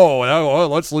them.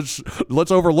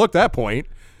 Let's overlook that point.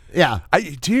 Yeah,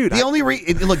 The only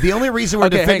reason we're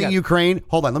defending Ukraine.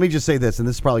 Hold on, let me just say this, and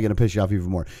this is probably going to piss you off even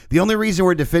more. The only reason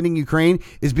we're defending Ukraine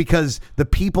is because the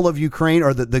people of Ukraine,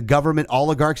 or the government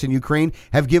oligarchs in Ukraine,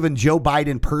 have given Joe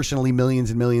Biden personally millions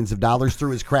and millions of dollars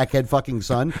through his crackhead fucking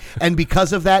son, and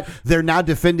because of that, they're now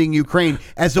defending Ukraine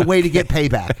as a way to get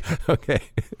payback. Okay,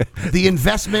 the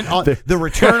investment the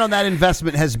return on that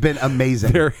investment has been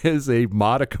amazing. There is a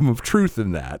modicum of truth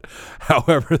in that.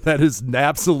 However, that is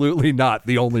absolutely not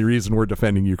the only reason we're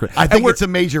defending Ukraine. I think it's a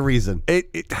major reason.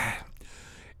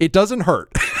 It doesn't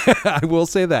hurt. I will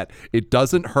say that. It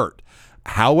doesn't hurt.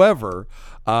 However,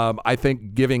 I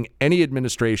think giving any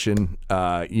administration,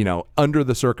 under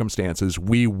the circumstances,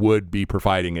 we would be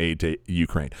providing aid to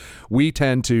Ukraine. We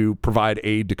tend to provide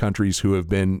aid to countries who have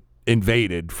been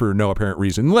invaded for no apparent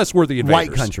reason, unless we're the invaders.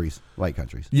 White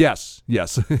countries. Yes. Let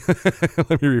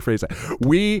me rephrase that.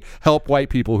 We help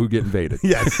white people who get invaded.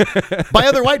 Yes. By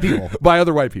other white people. By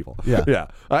other white people. Yeah.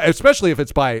 Especially if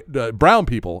it's by brown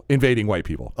people invading white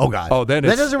people. Oh God. Oh, then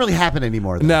that doesn't really happen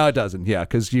anymore. Though. No, it doesn't. Yeah,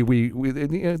 because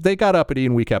they got uppity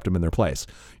and we kept them in their place.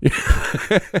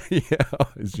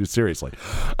 It's just seriously.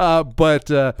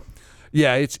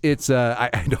 Yeah, it's. I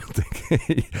don't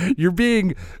think you're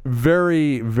being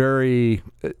very, very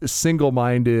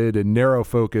single-minded and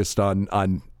narrow-focused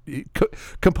on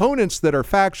components that are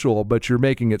factual, but you're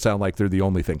making it sound like they're the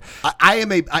only thing.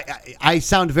 I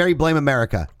sound very blame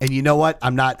America, and you know what?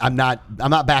 I'm not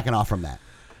backing off from that.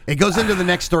 It goes into the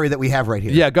next story that we have right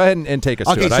here. Yeah, go ahead and take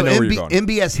us to it. I know where you're going.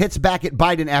 MBS hits back at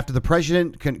Biden after the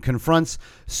president confronts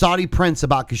Saudi prince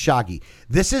about Khashoggi.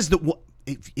 This is the.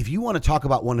 If you want to talk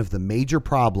about one of the major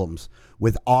problems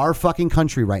with our fucking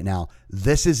country right now,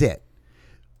 this is it.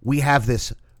 We have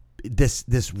this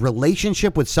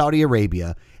relationship with Saudi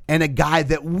Arabia, and a guy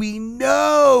that we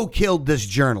know killed this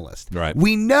journalist. Right.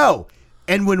 We know.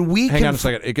 And when we Hang on a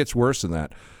second. It gets worse than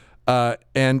that.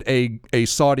 And a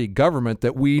Saudi government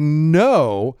that we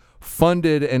know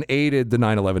funded and aided the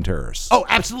 9/11 terrorists. Oh,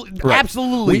 absolutely. Right.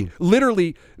 Absolutely. We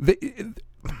literally,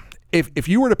 if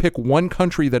you were to pick one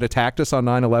country that attacked us on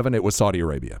 9/11, it was Saudi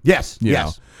Arabia. Yes. You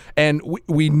Yes. know? And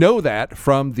we know that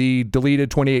from the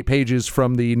deleted 28 pages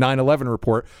from the 9/11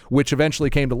 report, which eventually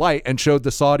came to light and showed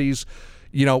the Saudis,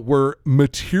 were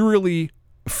materially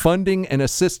funding and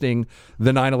assisting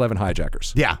the 9/11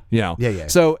 hijackers. Yeah. Yeah. Yeah.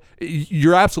 So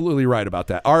you're absolutely right about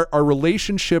that. Our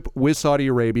relationship with Saudi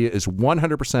Arabia is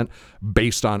 100%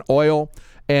 based on oil.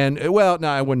 And, well, no,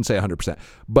 I wouldn't say 100%,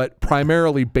 but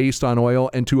primarily based on oil,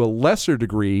 and to a lesser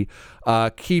degree,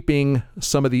 keeping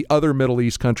some of the other Middle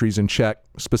East countries in check,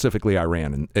 specifically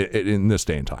Iran, in this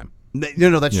day and time.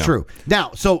 No, that's true.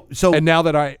 Now, so And now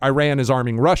that Iran is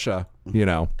arming Russia,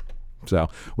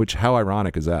 which, how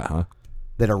ironic is that, huh?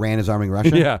 that Iran is arming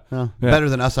Russia? Yeah. Well, Yeah. better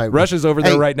than us. Russia's over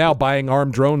there right now buying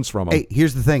armed drones from them. Hey,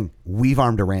 here's the thing. We've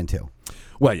armed Iran too.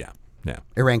 Well, yeah.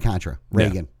 Iran-Contra.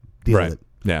 Reagan. Deal Right. with it.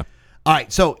 Yeah. All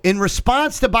right, so in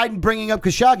response to Biden bringing up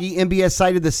Khashoggi, MBS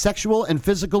cited the sexual and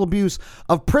physical abuse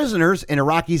of prisoners in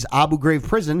Iraqi's Abu Ghraib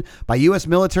prison by U.S.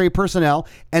 military personnel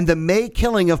and the May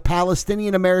killing of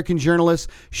Palestinian-American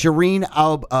journalist Shireen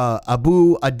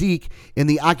Abu Adik in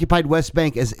the occupied West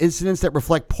Bank as incidents that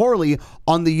reflect poorly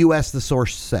on the U.S., the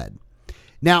source said.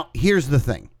 Now, here's the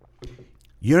thing.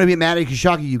 You want to be mad at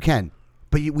Khashoggi, you can.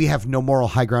 But we have no moral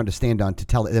high ground to stand on to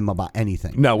tell them about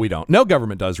anything. No, we don't. No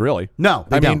government does, really. No,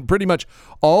 they I don't. mean, pretty much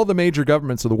all the major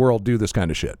governments of the world do this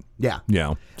kind of shit. Yeah.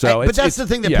 So but that's the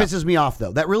thing that pisses me off,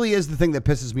 though. That really is the thing that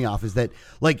pisses me off, is that,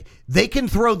 like, they can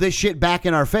throw this shit back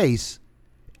in our face,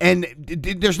 and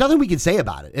there's nothing we can say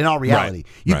about it in all reality.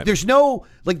 Right. There's no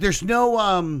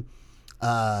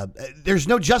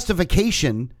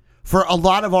justification for a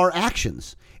lot of our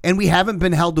actions. And we haven't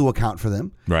been held to account for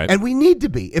them. Right. And we need to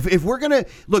be. If we're going to,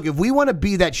 look, if we want to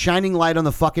be that shining light on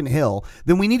the fucking hill,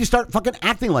 then we need to start fucking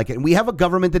acting like it. And we have a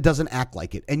government that doesn't act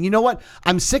like it. And you know what?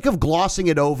 I'm sick of glossing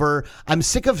it over. I'm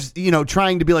sick of,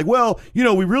 trying to be like, well, we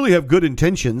really have good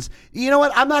intentions. You know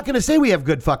what? I'm not going to say we have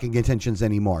good fucking intentions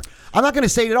anymore. I'm not going to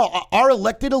say it at all. Our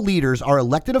elected leaders, our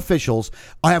elected officials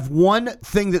have one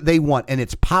thing that they want, and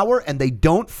it's power, and they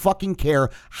don't fucking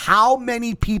care how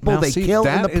many people they kill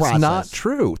in the process. That is not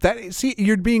true.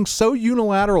 You're being so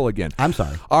unilateral again. I'm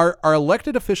sorry. Our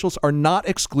elected officials are not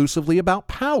exclusively about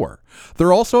power.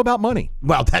 They're also about money.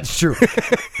 Well, that's true.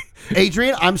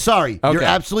 Adrian, I'm sorry. Okay. You're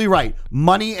absolutely right.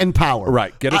 Money and power.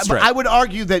 Right. Get it straight. I would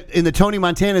argue that in the Tony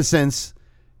Montana sense,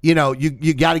 you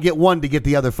got to get one to get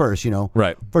the other first,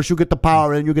 Right. First you get the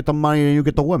power, then you get the money, and you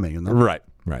get the women, Right.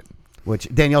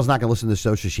 Which Danielle's not going to listen to the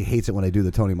show, so she hates it when I do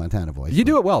the Tony Montana voice. You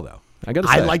do it well, though. I got to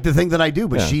say. I like to think that I do,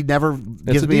 but she never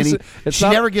gives me any. She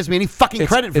never gives me any fucking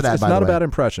credit for that. It's by not the a way. bad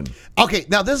impression. Okay,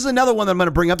 now this is another one that I'm going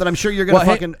to bring up that I'm sure you're going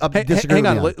to disagree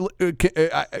hang with me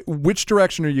on. Which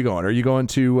direction are you going? Are you going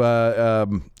to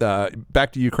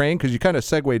back to Ukraine? Because you kind of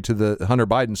segued to the Hunter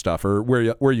Biden stuff, or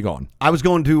where are you going? I was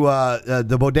going to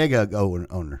the bodega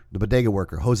owner, the bodega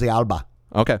worker, Jose Alba.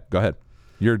 Okay, go ahead.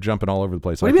 You're jumping all over the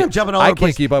place. What do you mean I'm jumping all over the place? I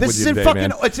can't keep up This with is you in today, fucking,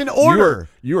 man. it's in order.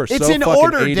 You are it's so in fucking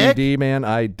order, ADD, Dick. man.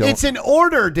 I don't. It's in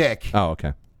order, Dick. Oh,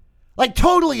 okay. Like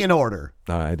totally in order.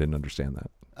 I didn't understand that.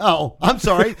 Oh, I'm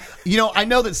sorry. I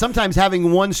know that sometimes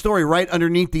having one story right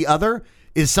underneath the other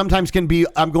is sometimes can be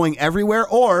I'm going everywhere,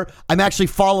 or I'm actually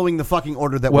following the fucking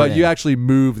order that we're in. Well, you actually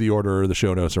move the order of the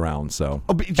show notes around, so.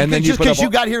 And then just because you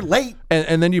got here late.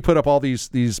 And then you put up all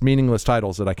these meaningless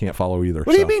titles that I can't follow either.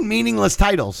 What do you mean meaningless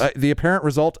titles? The apparent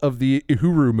result of the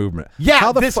Uhuru movement.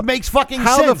 Yeah, this makes fucking sense.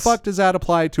 How the fuck does that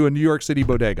apply to a New York City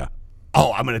bodega?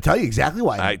 Oh, I'm going to tell you exactly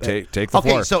why. Take the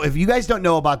floor. Okay, so if you guys don't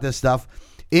know about this stuff,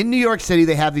 in New York City,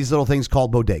 they have these little things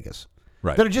called bodegas.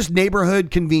 Right. That are just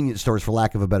neighborhood convenience stores, for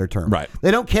lack of a better term. Right.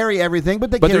 They don't carry everything, but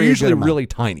they're usually a good amount. really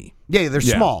tiny. Yeah, they're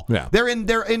small. Yeah. They're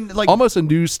in like almost a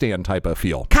newsstand type of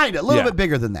feel. Kind of, a little bit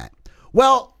bigger than that.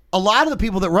 Well, a lot of the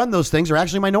people that run those things are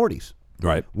actually minorities.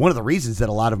 Right. One of the reasons that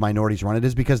a lot of minorities run it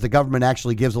is because the government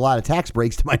actually gives a lot of tax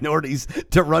breaks to minorities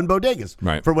to run bodegas.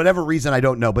 Right. For whatever reason, I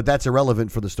don't know, but that's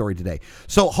irrelevant for the story today.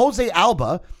 So Jose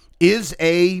Alba is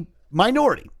a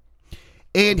minority,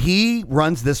 and he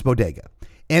runs this bodega.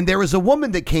 And there was a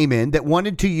woman that came in that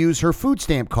wanted to use her food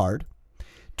stamp card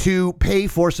to pay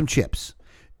for some chips.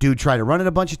 Dude tried to run it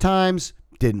a bunch of times,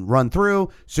 didn't run through.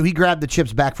 So he grabbed the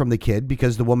chips back from the kid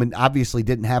because the woman obviously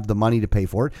didn't have the money to pay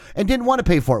for it and didn't want to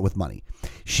pay for it with money.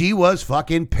 She was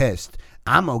fucking pissed.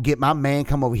 I'm going to get my man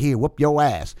come over here, whoop your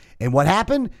ass. And what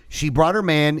happened? She brought her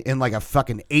man in like a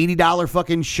fucking $80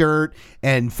 fucking shirt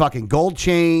and fucking gold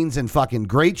chains and fucking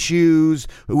great shoes,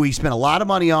 who he spent a lot of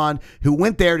money on, who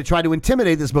went there to try to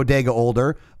intimidate this bodega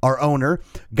owner,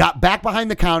 got back behind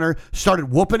the counter,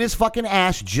 started whooping his fucking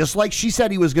ass just like she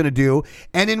said he was going to do.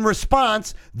 And in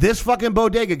response, this fucking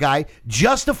bodega guy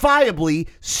justifiably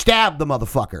stabbed the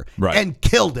motherfucker and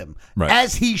killed him,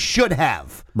 as he should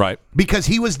have. Right. Because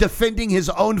he was defending his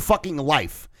own fucking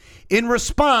life. In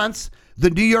response, the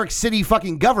New York City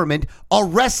fucking government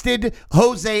arrested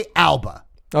Jose Alba.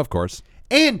 Of course.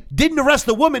 And didn't arrest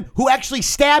the woman who actually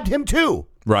stabbed him too.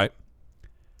 Right.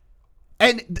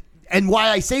 And why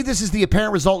I say this is the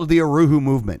apparent result of the Aruhu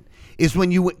movement is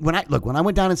when I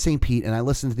went down in St. Pete and I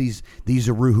listened to these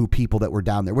Aruhu people that were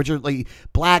down there, which are like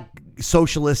black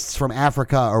socialists from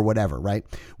Africa or whatever, right?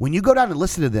 When you go down and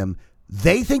listen to them,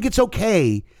 they think it's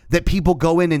okay that people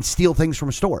go in and steal things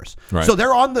from stores. Right. So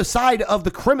they're on the side of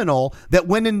the criminal that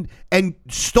went in and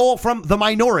stole from the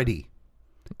minority.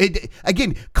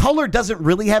 Again, color doesn't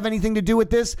really have anything to do with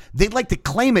this. They'd like to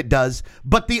claim it does,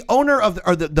 but the owner of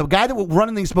the guy that was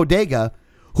running this bodega,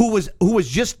 who was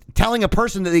just telling a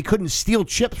person that they couldn't steal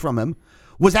chips from him,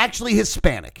 was actually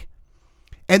Hispanic.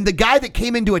 And the guy that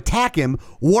came in to attack him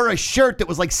wore a shirt that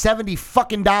was like $70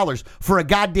 fucking for a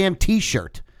goddamn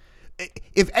t-shirt.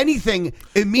 If anything,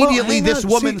 immediately this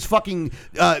woman's fucking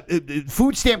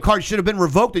food stamp card should have been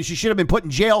revoked and she should have been put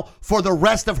in jail for the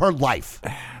rest of her life.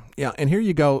 Yeah, and here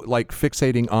you go, like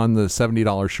fixating on the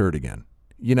 $70 shirt again.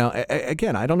 You know,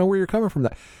 again, I don't know where you're coming from.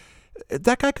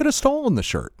 That guy could have stolen the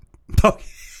shirt.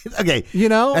 Okay, you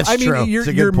know, that's I mean, true.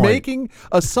 you're making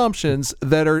assumptions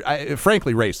that are,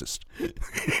 frankly, racist.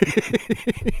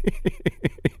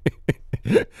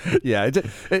 Yeah,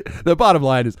 the bottom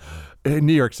line is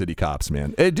New York City cops,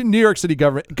 man. New York City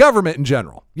government in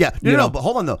general. Yeah, no, but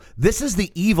hold on though. This is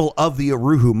the evil of the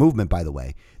Aruhu movement, by the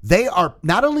way. They are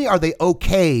not only are they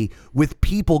okay with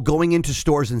people going into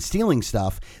stores and stealing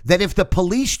stuff, that if the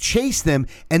police chase them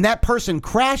and that person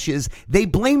crashes, they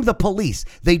blame the police.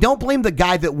 They don't blame the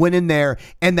guy that went in there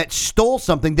and that stole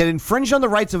something that infringed on the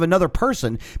rights of another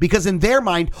person, because in their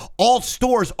mind, all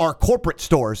stores are corporate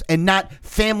stores and not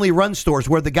family-run stores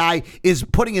where the guy is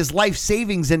putting his life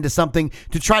savings into something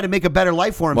to try to make a better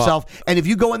life for himself. And if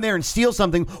you go in there and steal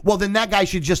something, well, then that guy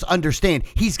should just understand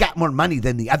he's got more money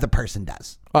than the other person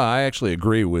does. I actually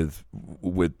agree with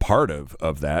part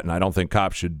of that, and I don't think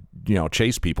cops should,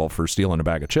 chase people for stealing a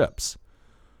bag of chips.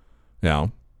 I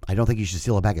don't think you should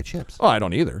steal a bag of chips. Oh, I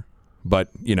don't either. But,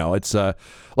 it's like...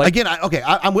 Again,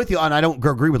 I'm with you, and I don't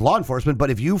agree with law enforcement,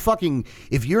 but if you're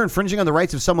infringing on the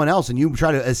rights of someone else and you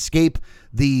try to escape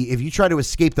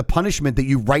the punishment that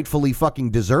you rightfully fucking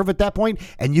deserve at that point,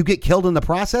 and you get killed in the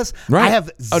process, right. I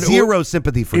have zero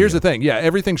sympathy for you. Here's the thing. Yeah,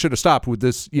 everything should have stopped with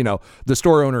this, the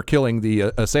store owner killing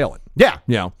the assailant. Yeah.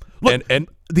 Look, and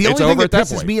the only thing that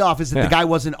pisses point. me off is that the guy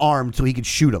wasn't armed so he could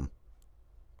shoot him.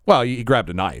 Well, he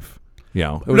grabbed a knife.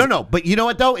 No, but you know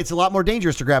what though? It's a lot more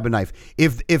dangerous to grab a knife.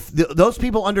 If those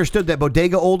people understood that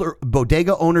bodega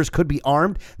owners could be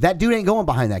armed, that dude ain't going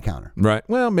behind that counter. Right.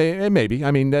 Well, maybe.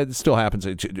 I mean, that still happens.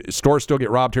 Stores still get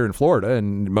robbed here in Florida,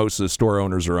 and most of the store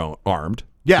owners are armed.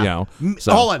 Yeah.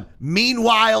 Hold on.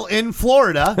 Meanwhile, in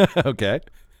Florida, okay,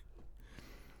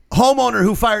 homeowner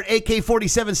who fired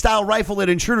AK-47 style rifle at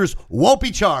intruders won't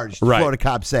be charged. Right. Florida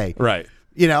cops say. Right.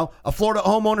 A Florida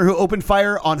homeowner who opened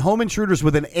fire on home intruders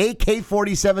with an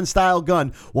AK-47 style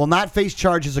gun will not face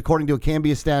charges, according to a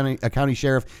Cambria County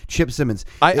Sheriff Chip Simmons.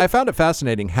 I found it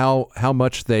fascinating how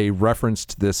much they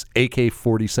referenced this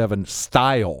AK-47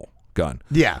 style gun.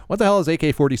 Yeah. What the hell is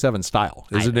AK-47 style?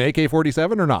 Is it an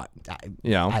AK-47 or not?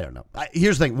 I don't know.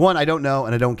 Here's the thing. One, I don't know,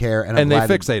 and I don't care. And they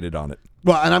fixated on it.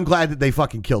 Well, and I'm glad that they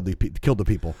fucking killed the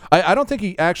people. I don't think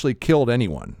he actually killed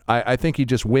anyone. I think he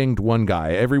just winged one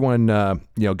guy. Everyone,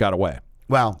 got away.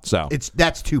 Well, so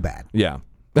that's too bad. Yeah.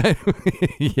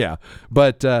 Yeah.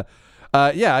 But,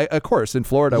 of course, in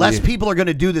Florida. Less people are going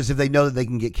to do this if they know that they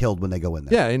can get killed when they go in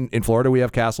there. Yeah. In Florida, we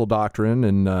have castle doctrine,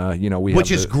 and, which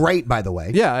is great, by the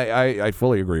way. Yeah, I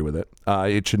fully agree with it.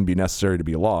 It shouldn't be necessary to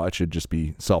be a law. It should just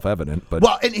be self-evident. But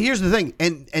well, and here's the thing.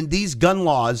 And these gun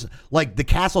laws, like the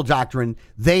castle doctrine,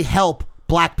 they help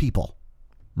black people.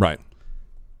 Right.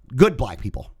 Good black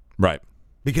people. Right.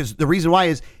 Because the reason why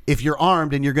is if you're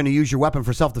armed and you're going to use your weapon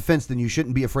for self-defense, then you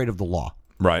shouldn't be afraid of the law.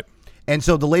 Right. And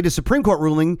so the latest Supreme Court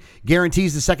ruling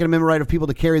guarantees the Second Amendment right of people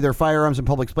to carry their firearms in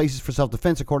public places for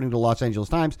self-defense, according to the Los Angeles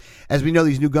Times. As we know,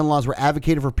 these new gun laws were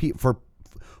advocated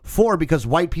 4, because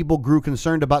white people grew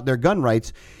concerned about their gun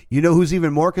rights. You know who's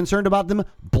even more concerned about them?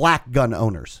 Black gun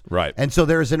owners. Right. And so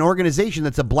there's an organization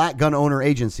that's a black gun owner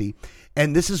agency.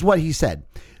 And this is what he said.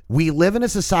 We live in a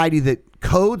society that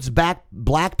codes back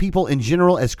black people in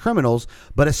general as criminals,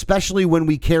 but especially when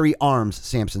we carry arms,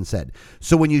 Sampson said.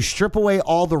 So when you strip away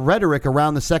all the rhetoric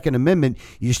around the Second Amendment,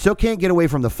 you still can't get away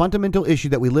from the fundamental issue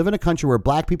that we live in a country where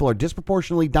black people are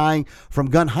disproportionately dying from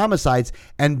gun homicides,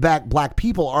 and black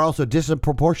people are also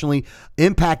disproportionately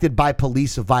impacted by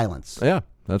police violence. Yeah,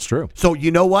 that's true. So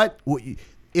you know what?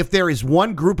 If there is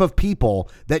one group of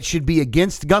people that should be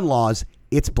against gun laws,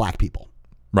 it's black people.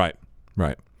 Right.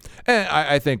 And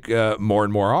I think more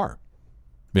and more are.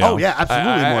 Oh, yeah,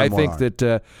 absolutely. I think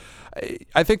that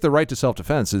I think the right to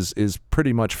self-defense is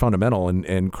pretty much fundamental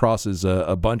and crosses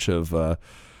a bunch of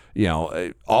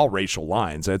all racial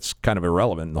lines. That's kind of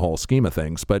irrelevant in the whole scheme of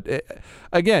things. But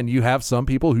again, you have some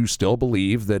people who still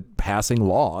believe that passing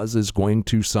laws is going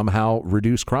to somehow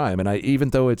reduce crime. And even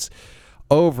though it's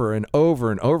over and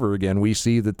over and over again, we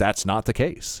see that that's not the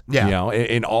case. Yeah.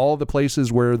 In all the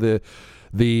places where the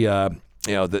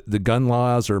gun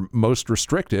laws are most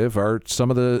restrictive are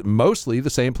mostly the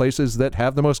same places that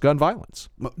have the most gun violence.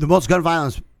 The most gun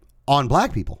violence on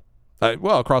black people.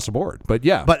 Well, across the board, but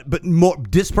yeah. But more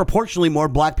disproportionately more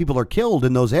black people are killed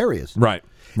in those areas. Right.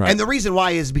 And the reason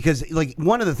why is because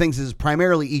one of the things is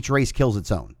primarily each race kills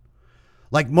its own.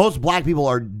 Like most black people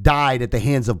are died at the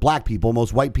hands of black people.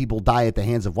 Most white people die at the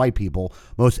hands of white people.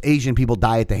 Most Asian people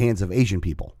die at the hands of Asian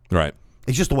people. Right.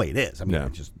 It's just the way it is. I mean,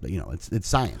 it's just it's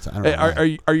science. I don't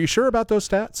know. Are you sure about those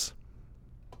stats?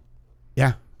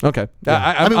 Yeah. Okay.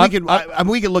 Yeah.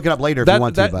 We can look it up later if you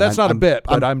want to. But that's not a bit,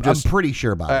 but I'm pretty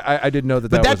sure about it. I didn't know that.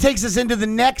 But that takes us into the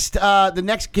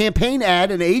next campaign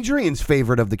ad, and Adrian's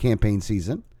favorite of the campaign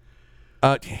season.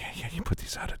 You put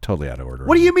these totally out of order.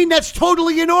 What do you mean that's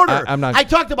totally in order? I'm not. I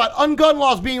talked about gun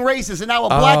laws being racist, and now a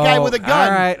black guy with a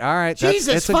gun. All right.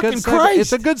 Jesus fucking Christ!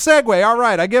 It's a good segue. All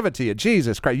right, I give it to you.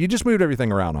 Jesus Christ, you just moved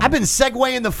everything around. I've been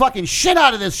segueing the fucking shit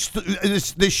out of this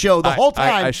show the whole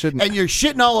time, I shouldn't, and you're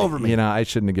shitting all over me. I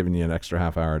shouldn't have given you an extra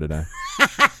half hour today.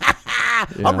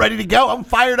 I'm ready to go. I'm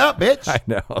fired up, bitch. I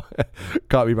know.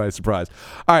 Caught me by surprise.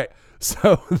 All right,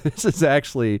 so this is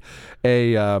actually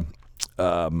a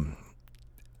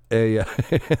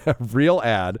real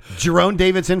ad. Jerome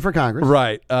Davidson for Congress,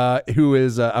 right? Who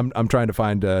is? I'm trying to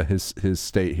find his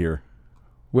state here.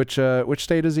 Which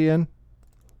state is he in?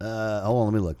 Hold on,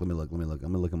 let me look. I'm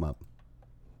gonna look him up.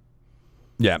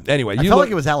 Yeah. Anyway, I felt like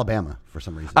it was Alabama for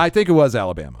some reason. I think it was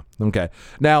Alabama. Okay.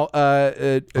 Now,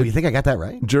 you think I got that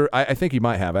right? I think you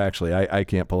might have actually. I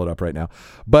can't pull it up right now.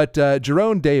 But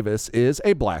Jerome Davis is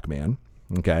a black man.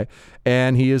 Okay,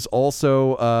 and he is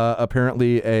also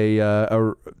apparently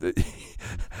a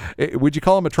would you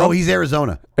call him a Trump? Oh, he's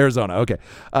Arizona. Arizona, okay.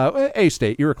 A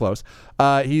state, you were close.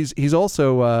 He's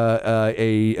also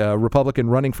a Republican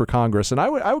running for Congress, and I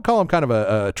would call him kind of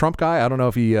a Trump guy. I don't know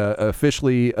if he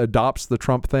officially adopts the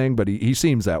Trump thing, but he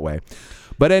seems that way.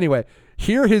 But anyway,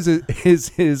 here is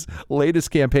his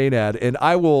latest campaign ad, and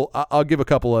I'll give a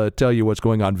couple tell you what's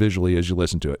going on visually as you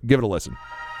listen to it. Give it a listen.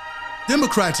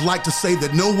 Democrats like to say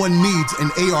that no one needs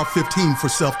an AR-15 for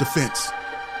self-defense.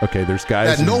 Okay, there's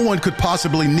guys. That no one could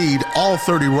possibly need all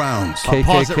 30 rounds. KKK.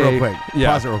 Pause it real quick. Yeah.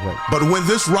 Pause it real quick. But when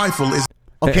this rifle is...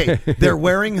 Okay, they're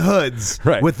wearing hoods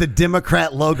right. with the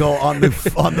Democrat logo on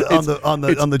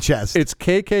the chest. It's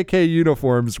KKK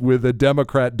uniforms with a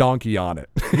Democrat donkey on it.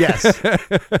 Yes.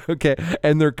 Okay,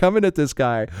 and they're coming at this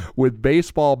guy with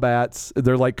baseball bats.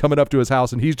 They're like coming up to his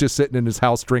house, and he's just sitting in his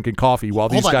house drinking coffee while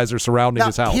these guys are surrounding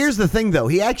his house. Here's the thing, though.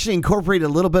 He actually incorporated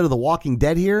a little bit of The Walking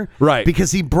Dead here, right?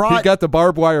 Because he got the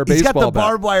barbed wire baseball. He's got the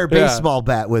barbed wire baseball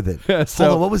bat with it. Yeah, so,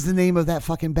 hold on, what was the name of that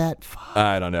fucking bat?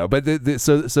 I don't know, but the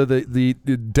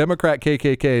Democrat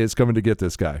KKK is coming to get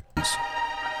this guy.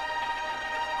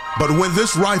 But when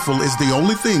this rifle is the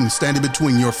only thing standing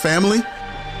between your family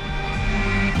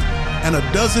and a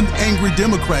dozen angry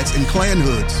Democrats in Klan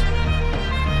hoods.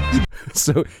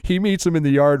 So he meets him in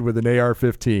the yard with an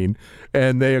AR-15,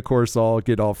 and they, of course, all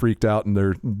get all freaked out, and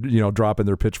they're, dropping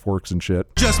their pitchforks and shit.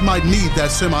 Just might need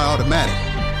that semi-automatic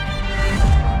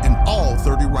in all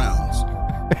 30 rounds.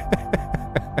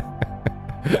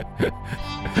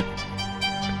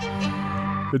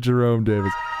 Jerome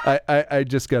Davis. I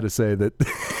just got to say that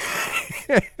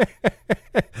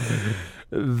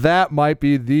that might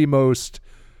be the most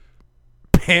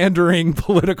pandering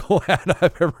political ad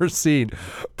I've ever seen,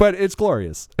 but it's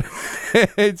glorious.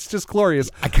 It's just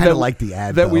glorious. I kind of like the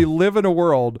ad that though. We live in a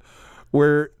world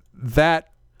where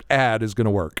that ad is going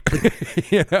to work.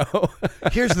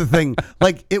 Here's the thing.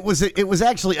 Like it was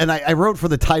actually, and I wrote for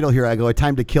the title here. I go, "A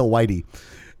Time to Kill Whitey."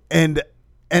 And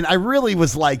I really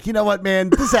was like, you know what, man?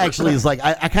 This actually is like,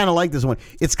 I kind of like this one.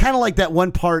 It's kind of like that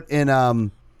one part in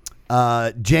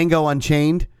Django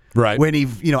Unchained. Right. When he,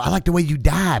 I like the way you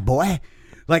die, boy.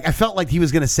 Like, I felt like he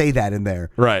was going to say that in there.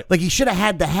 Right. Like, he should have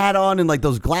had the hat on and, like,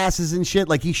 those glasses and shit.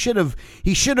 Like, he should have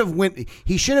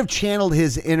channeled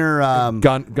his inner...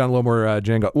 Gone a little more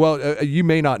Django. Well, you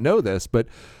may not know this, but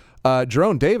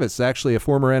Jerome Davis is actually a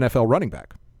former NFL running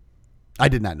back. I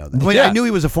did not know that. Well, Yeah. I knew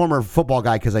he was a former football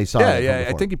guy because I saw it. Yeah.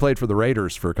 I think he played for the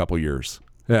Raiders for a couple years.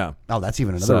 Yeah. Oh, that's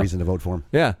even another reason to vote for him.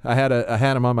 Yeah, I had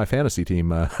him on my fantasy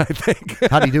team, I think.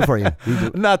 How'd he do for you?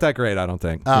 Not that great, I don't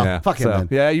think. Oh, yeah. fuck him, man.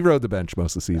 Yeah, he rode the bench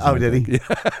most of the season. Oh, I did he? think.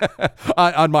 Yeah.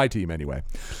 on my team, anyway.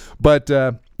 But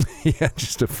yeah,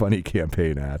 just a funny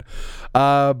campaign ad.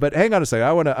 But hang on a second.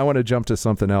 I want to jump to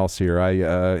something else here.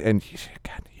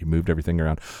 God, you moved everything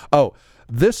around. Oh,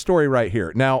 this story right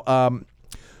here. Now,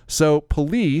 so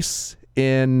police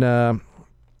in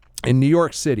New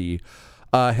York City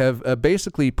have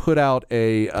basically put out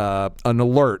an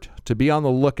alert to be on the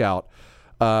lookout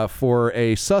for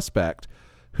a suspect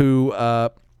who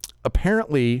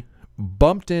apparently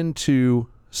bumped into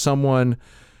someone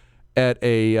at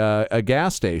a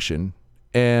gas station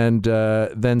and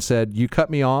then said, "You cut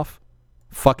me off,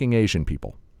 fucking Asian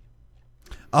people."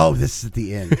 Oh, this is at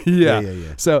the end.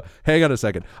 Yeah. So hang on a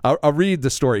second. I'll read the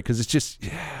story because it's just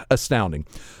astounding.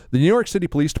 The New York City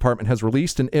Police Department has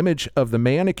released an image of the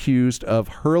man accused of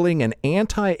hurling an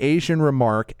anti-Asian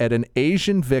remark at an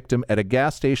Asian victim at a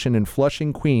gas station in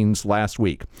Flushing, Queens last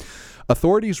week.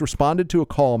 Authorities responded to a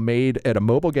call made at a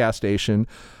mobile gas station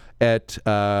at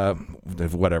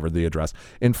whatever the address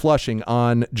in Flushing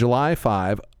on July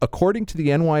 5. According to the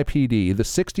NYPD, the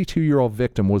 62-year-old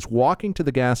victim was walking to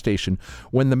the gas station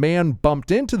when the man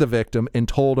bumped into the victim and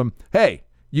told him, "Hey,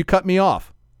 you cut me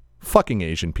off. Fucking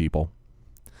Asian people."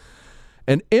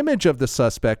 An image of the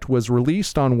suspect was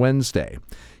released on Wednesday.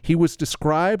 He was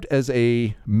described as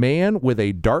a man with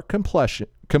a dark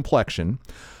complexion,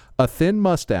 a thin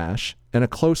mustache, and a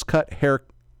close-cut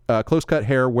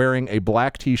hair, wearing a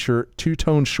black T-shirt,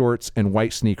 two-tone shorts, and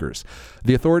white sneakers.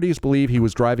 The authorities believe he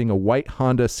was driving a white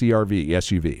Honda CR-V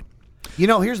SUV.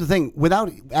 Here's the thing.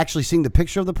 Without actually seeing the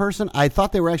picture of the person, I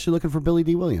thought they were actually looking for Billy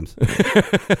D. Williams.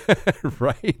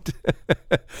 Right?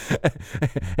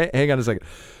 Hang on a second.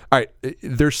 All right.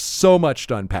 There's so much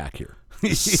to unpack here.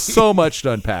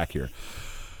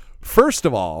 First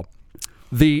of all,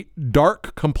 the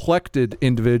dark-complected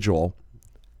individual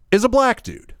is a black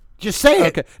dude. Just say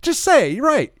it. Okay, just say it. You're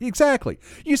right. Exactly.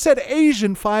 You said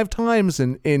Asian 5 times,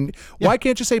 why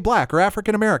can't you say black or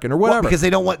African American or whatever? Well, because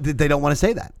they don't want to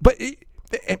say that. But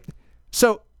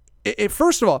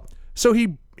first of all, so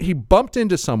he bumped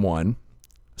into someone,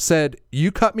 said,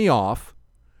 "You cut me off,"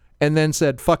 and then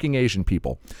said, "Fucking Asian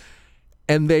people,"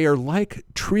 and they are like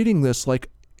treating this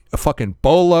like a fucking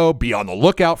bolo. Be on the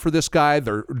lookout for this guy.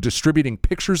 They're distributing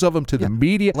pictures of him to the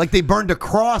media. Like they burned a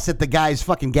cross at the guy's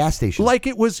fucking gas station. Like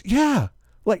it was,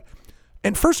 like,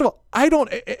 and first of all, I don't,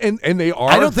 and they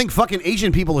are. I don't think fucking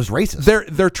Asian people is racist.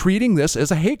 They're treating this as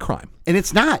a hate crime. And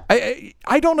it's not.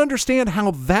 I don't understand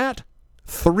how that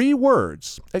 3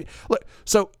 words. Look,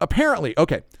 so apparently,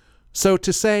 okay, so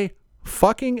to say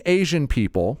fucking Asian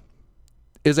people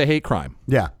is a hate crime.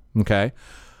 Yeah. Okay.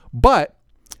 But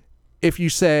if you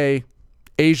say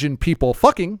Asian people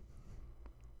fucking,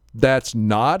 that's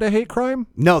not a hate crime?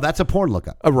 No, that's a porn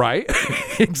lookup. Right.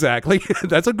 Exactly.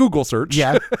 That's a Google search.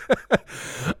 Yeah.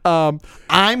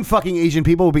 I'm fucking Asian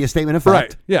people would be a statement of fact.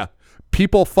 Right. Yeah.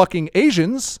 People fucking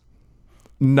Asians,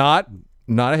 not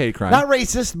a hate crime. Not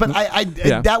racist, but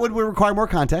that would require more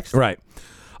context. Right.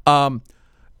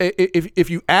 If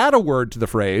you add a word to the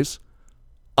phrase,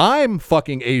 I'm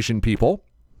fucking Asian people,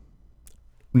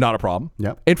 not a problem.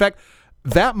 Yep. In fact,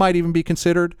 that might even be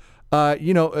considered,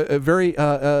 a very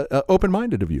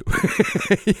open-minded of you.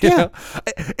 You know?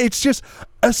 It's just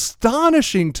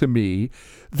astonishing to me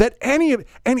that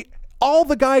all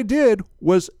the guy did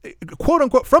was, quote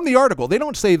unquote, from the article, they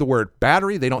don't say the word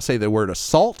battery, they don't say the word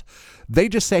assault, they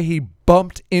just say he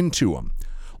bumped into him.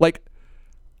 Like,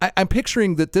 I'm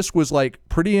picturing that this was like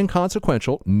pretty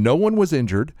inconsequential. No one was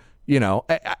injured.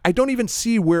 I don't even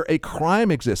see where a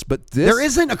crime exists, but there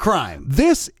isn't a crime.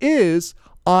 This is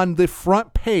on the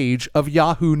front page of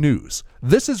Yahoo News.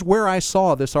 This is where I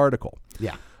saw this article.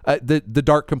 Yeah. The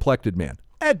dark complected man.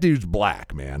 That dude's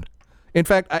black, man. In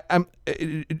fact, I'm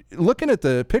looking at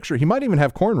the picture. He might even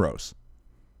have cornrows.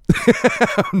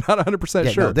 I'm not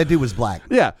 100% sure. No, that dude was black.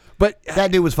 Yeah, but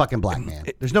that dude was fucking black, man.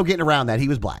 There's no getting around that. He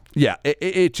was black. Yeah,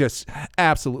 it just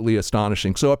absolutely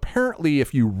astonishing. So apparently,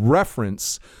 if you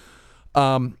reference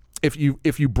if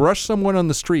you brush someone on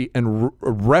the street and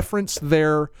reference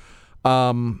their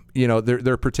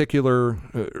their particular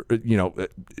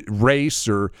race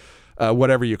or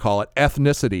whatever you call it,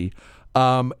 ethnicity,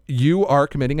 you are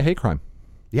committing a hate crime.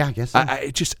 Yeah, I guess so.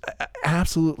 I just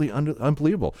absolutely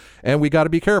unbelievable. And we got to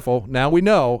be careful. Now we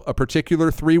know a particular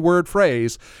 3-word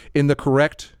phrase in the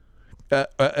correct,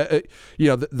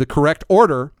 the correct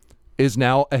order is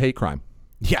now a hate crime.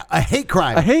 Yeah, a hate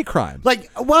crime. A hate crime.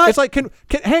 Like, what? It's like,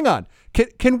 hang on.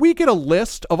 Can we get a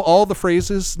list of all the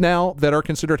phrases now that are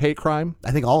considered hate crime?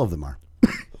 I think all of them are.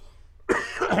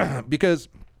 Because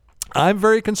I'm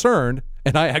very concerned,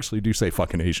 and I actually do say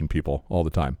fucking Asian people all the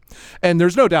time. And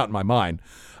there's no doubt in my mind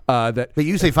that... But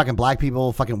you say fucking black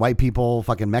people, fucking white people,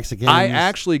 fucking Mexicans. I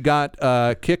actually got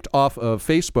kicked off of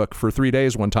Facebook for 3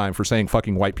 days one time for saying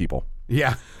fucking white people.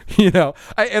 Yeah.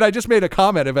 I just made a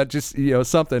comment about just,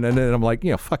 something, and then I'm like,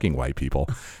 fucking white people.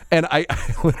 And I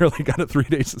literally got a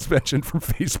 3-day suspension from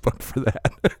Facebook for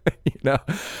that.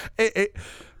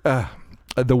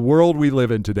 The world we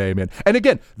live in today, man. And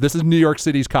again, this is New York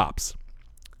City's cops.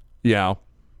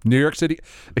 New York City,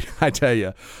 I tell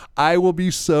you, I will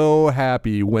be so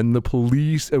happy when the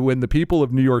people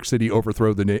of New York City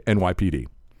overthrow the NYPD.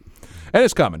 And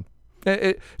it's coming.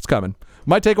 It's coming.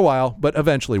 Might take a while, but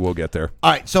eventually we'll get there.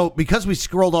 All right, so because we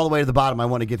scrolled all the way to the bottom, I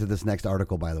want to get to this next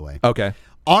article, by the way. Okay.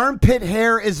 Armpit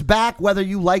hair is back, whether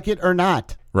you like it or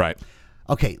not. Right.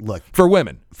 Okay, look. For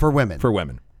women. For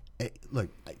women. Look,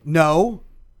 no.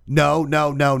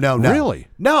 Really?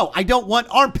 No, I don't want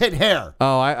armpit hair.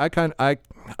 Oh,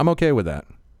 I'm okay with that.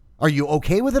 Are you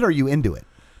okay with it or are you into it?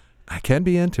 I can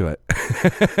be into it.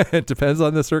 It depends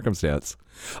on the circumstance.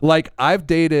 Like I've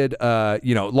dated,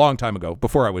 long time ago,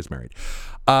 before I was married.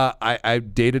 I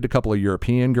dated a couple of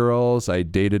European girls. I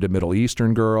dated a Middle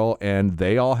Eastern girl, and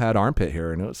they all had armpit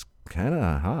hair, and it was kind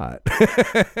of hot.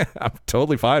 I'm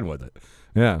totally fine with it.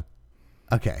 Yeah.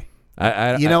 Okay.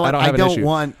 I don't have an issue.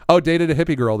 Want. Oh, dated a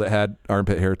hippie girl that had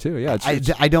armpit hair too. Yeah.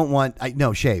 I don't want.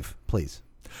 No, shave, please.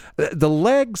 The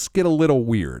legs get a little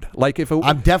weird. Like if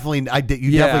I'm definitely. You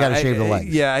definitely got to shave the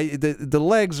legs. Yeah. The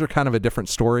legs are kind of a different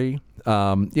story.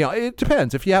 It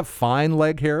depends. If you have fine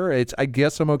leg hair, I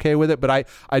guess I'm okay with it. But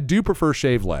I do prefer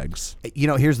shaved legs.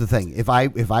 Here's the thing. If I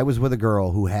was with a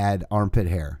girl who had armpit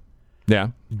hair, yeah,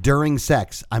 during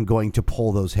sex, I'm going to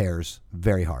pull those hairs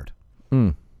very hard.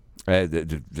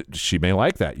 She may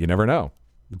like that. You never know.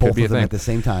 Both of them at the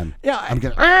same time. Yeah,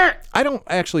 I don't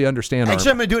actually understand.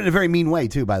 Actually, I'm going to do it in a very mean way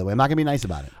too. By the way, I'm not going to be nice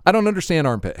about it. I don't understand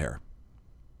armpit hair.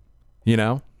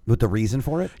 With the reason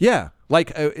for it? Yeah,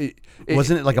 like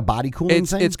wasn't it like a body cooling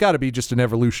thing? It's got to be just an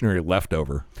evolutionary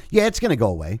leftover. Yeah, it's going to go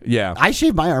away. Yeah, I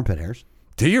shave my armpit hairs.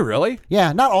 Do you really?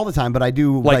 Yeah, not all the time, but I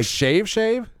do. Like shave?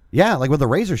 Yeah, like with a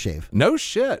razor shave. No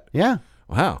shit. Yeah.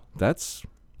 Wow,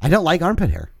 I don't like armpit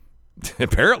hair.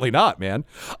 Apparently not, man.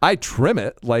 I trim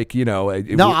it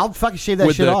I'll fucking shave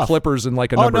that shit off. With the clippers and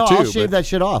like a number 2. I'll shave that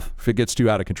shit off. If it gets too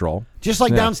out of control. Just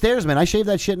like downstairs, man. I shave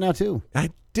that shit now too.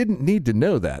 I didn't need to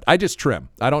know that. I just trim.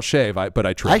 I don't shave, but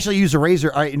I trim. I actually use a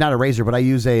razor, not a razor, but I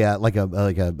use an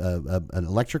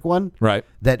electric one. Right.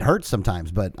 That hurts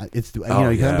sometimes, but it's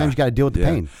sometimes you got to deal with the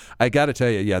pain. I got to tell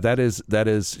you, that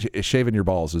is shaving your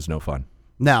balls is no fun.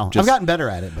 No, I've gotten better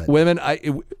at it. But women,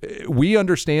 we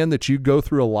understand that you go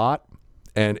through a lot.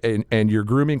 And your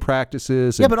grooming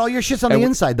practices. But all your shit's on the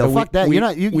inside, though. Fuck that. You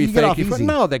get off easy.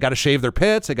 No, they got to shave their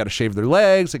pits. They got to shave their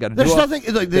legs. They got to. There's nothing.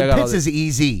 The pits is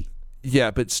easy.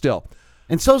 Yeah, but still.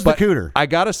 And so's the cooter. I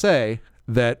got to say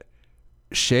that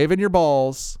shaving your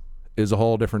balls is a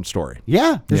whole different story.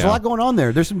 Yeah, there's a lot going on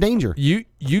there. There's some danger.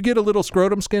 You get a little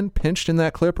scrotum skin pinched in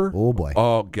that clipper. Oh boy.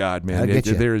 Oh God, man.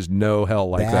 There is no hell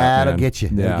like that. That'll get you.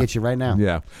 Yeah. That'll get you right now.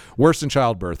 Yeah. Worse than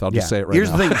childbirth. I'll just say it right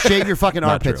Here's now. the thing. Shave your fucking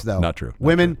armpits, though. Not true.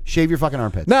 Women, shave your fucking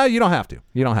armpits. No, you don't have to.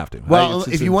 Well,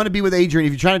 if you want to be with Adrian,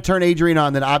 if you're trying to turn Adrian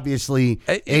on, then obviously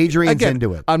Adrian's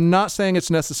into it. I'm not saying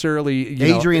it's necessarily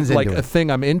Adrian's like into a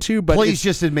thing I'm into, but please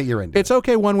just admit you're into it. It's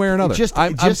okay one way or another. Just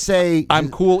say I'm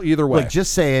cool either way. Look,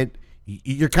 just say it.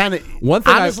 You're kind of one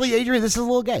thing. Honestly, Adrian, this is a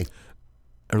little gay.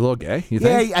 A little gay? You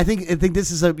think? Yeah, I think this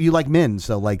is you like men,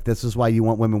 so like this is why you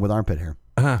want women with armpit hair.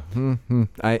 I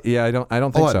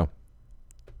don't think so.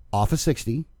 Office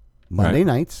 60, Monday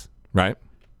nights. Right.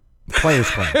 Players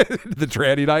Club. The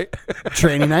tranny night.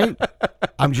 Tranny night.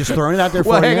 I'm just throwing it out there for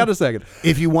you. Well, hang on a second.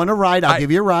 If you want to ride, I'll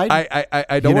give you a ride.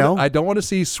 I don't want to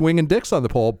see swinging dicks on the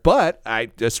pole, but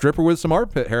a stripper with some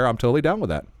armpit hair, I'm totally down with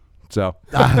that. So,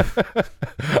 all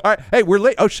right. Hey, we're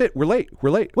late. Oh shit, we're late. We're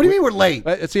late. What do you mean we're late?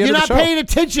 It's the end You're of the not show. paying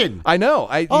attention. I know.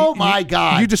 My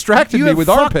God. You distracted You me have with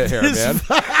fucked armpit hair, this-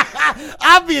 man.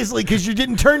 Obviously, because you're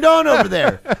getting turned on over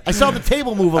there. I saw the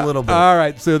table move a little bit. All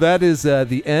right, so that is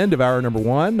the end of hour number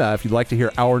 1. If you'd like to hear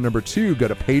hour number 2, go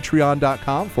to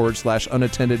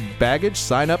patreon.com/unattended baggage.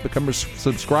 Sign up, become a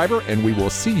subscriber, and we will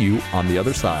see you on the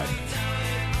other side.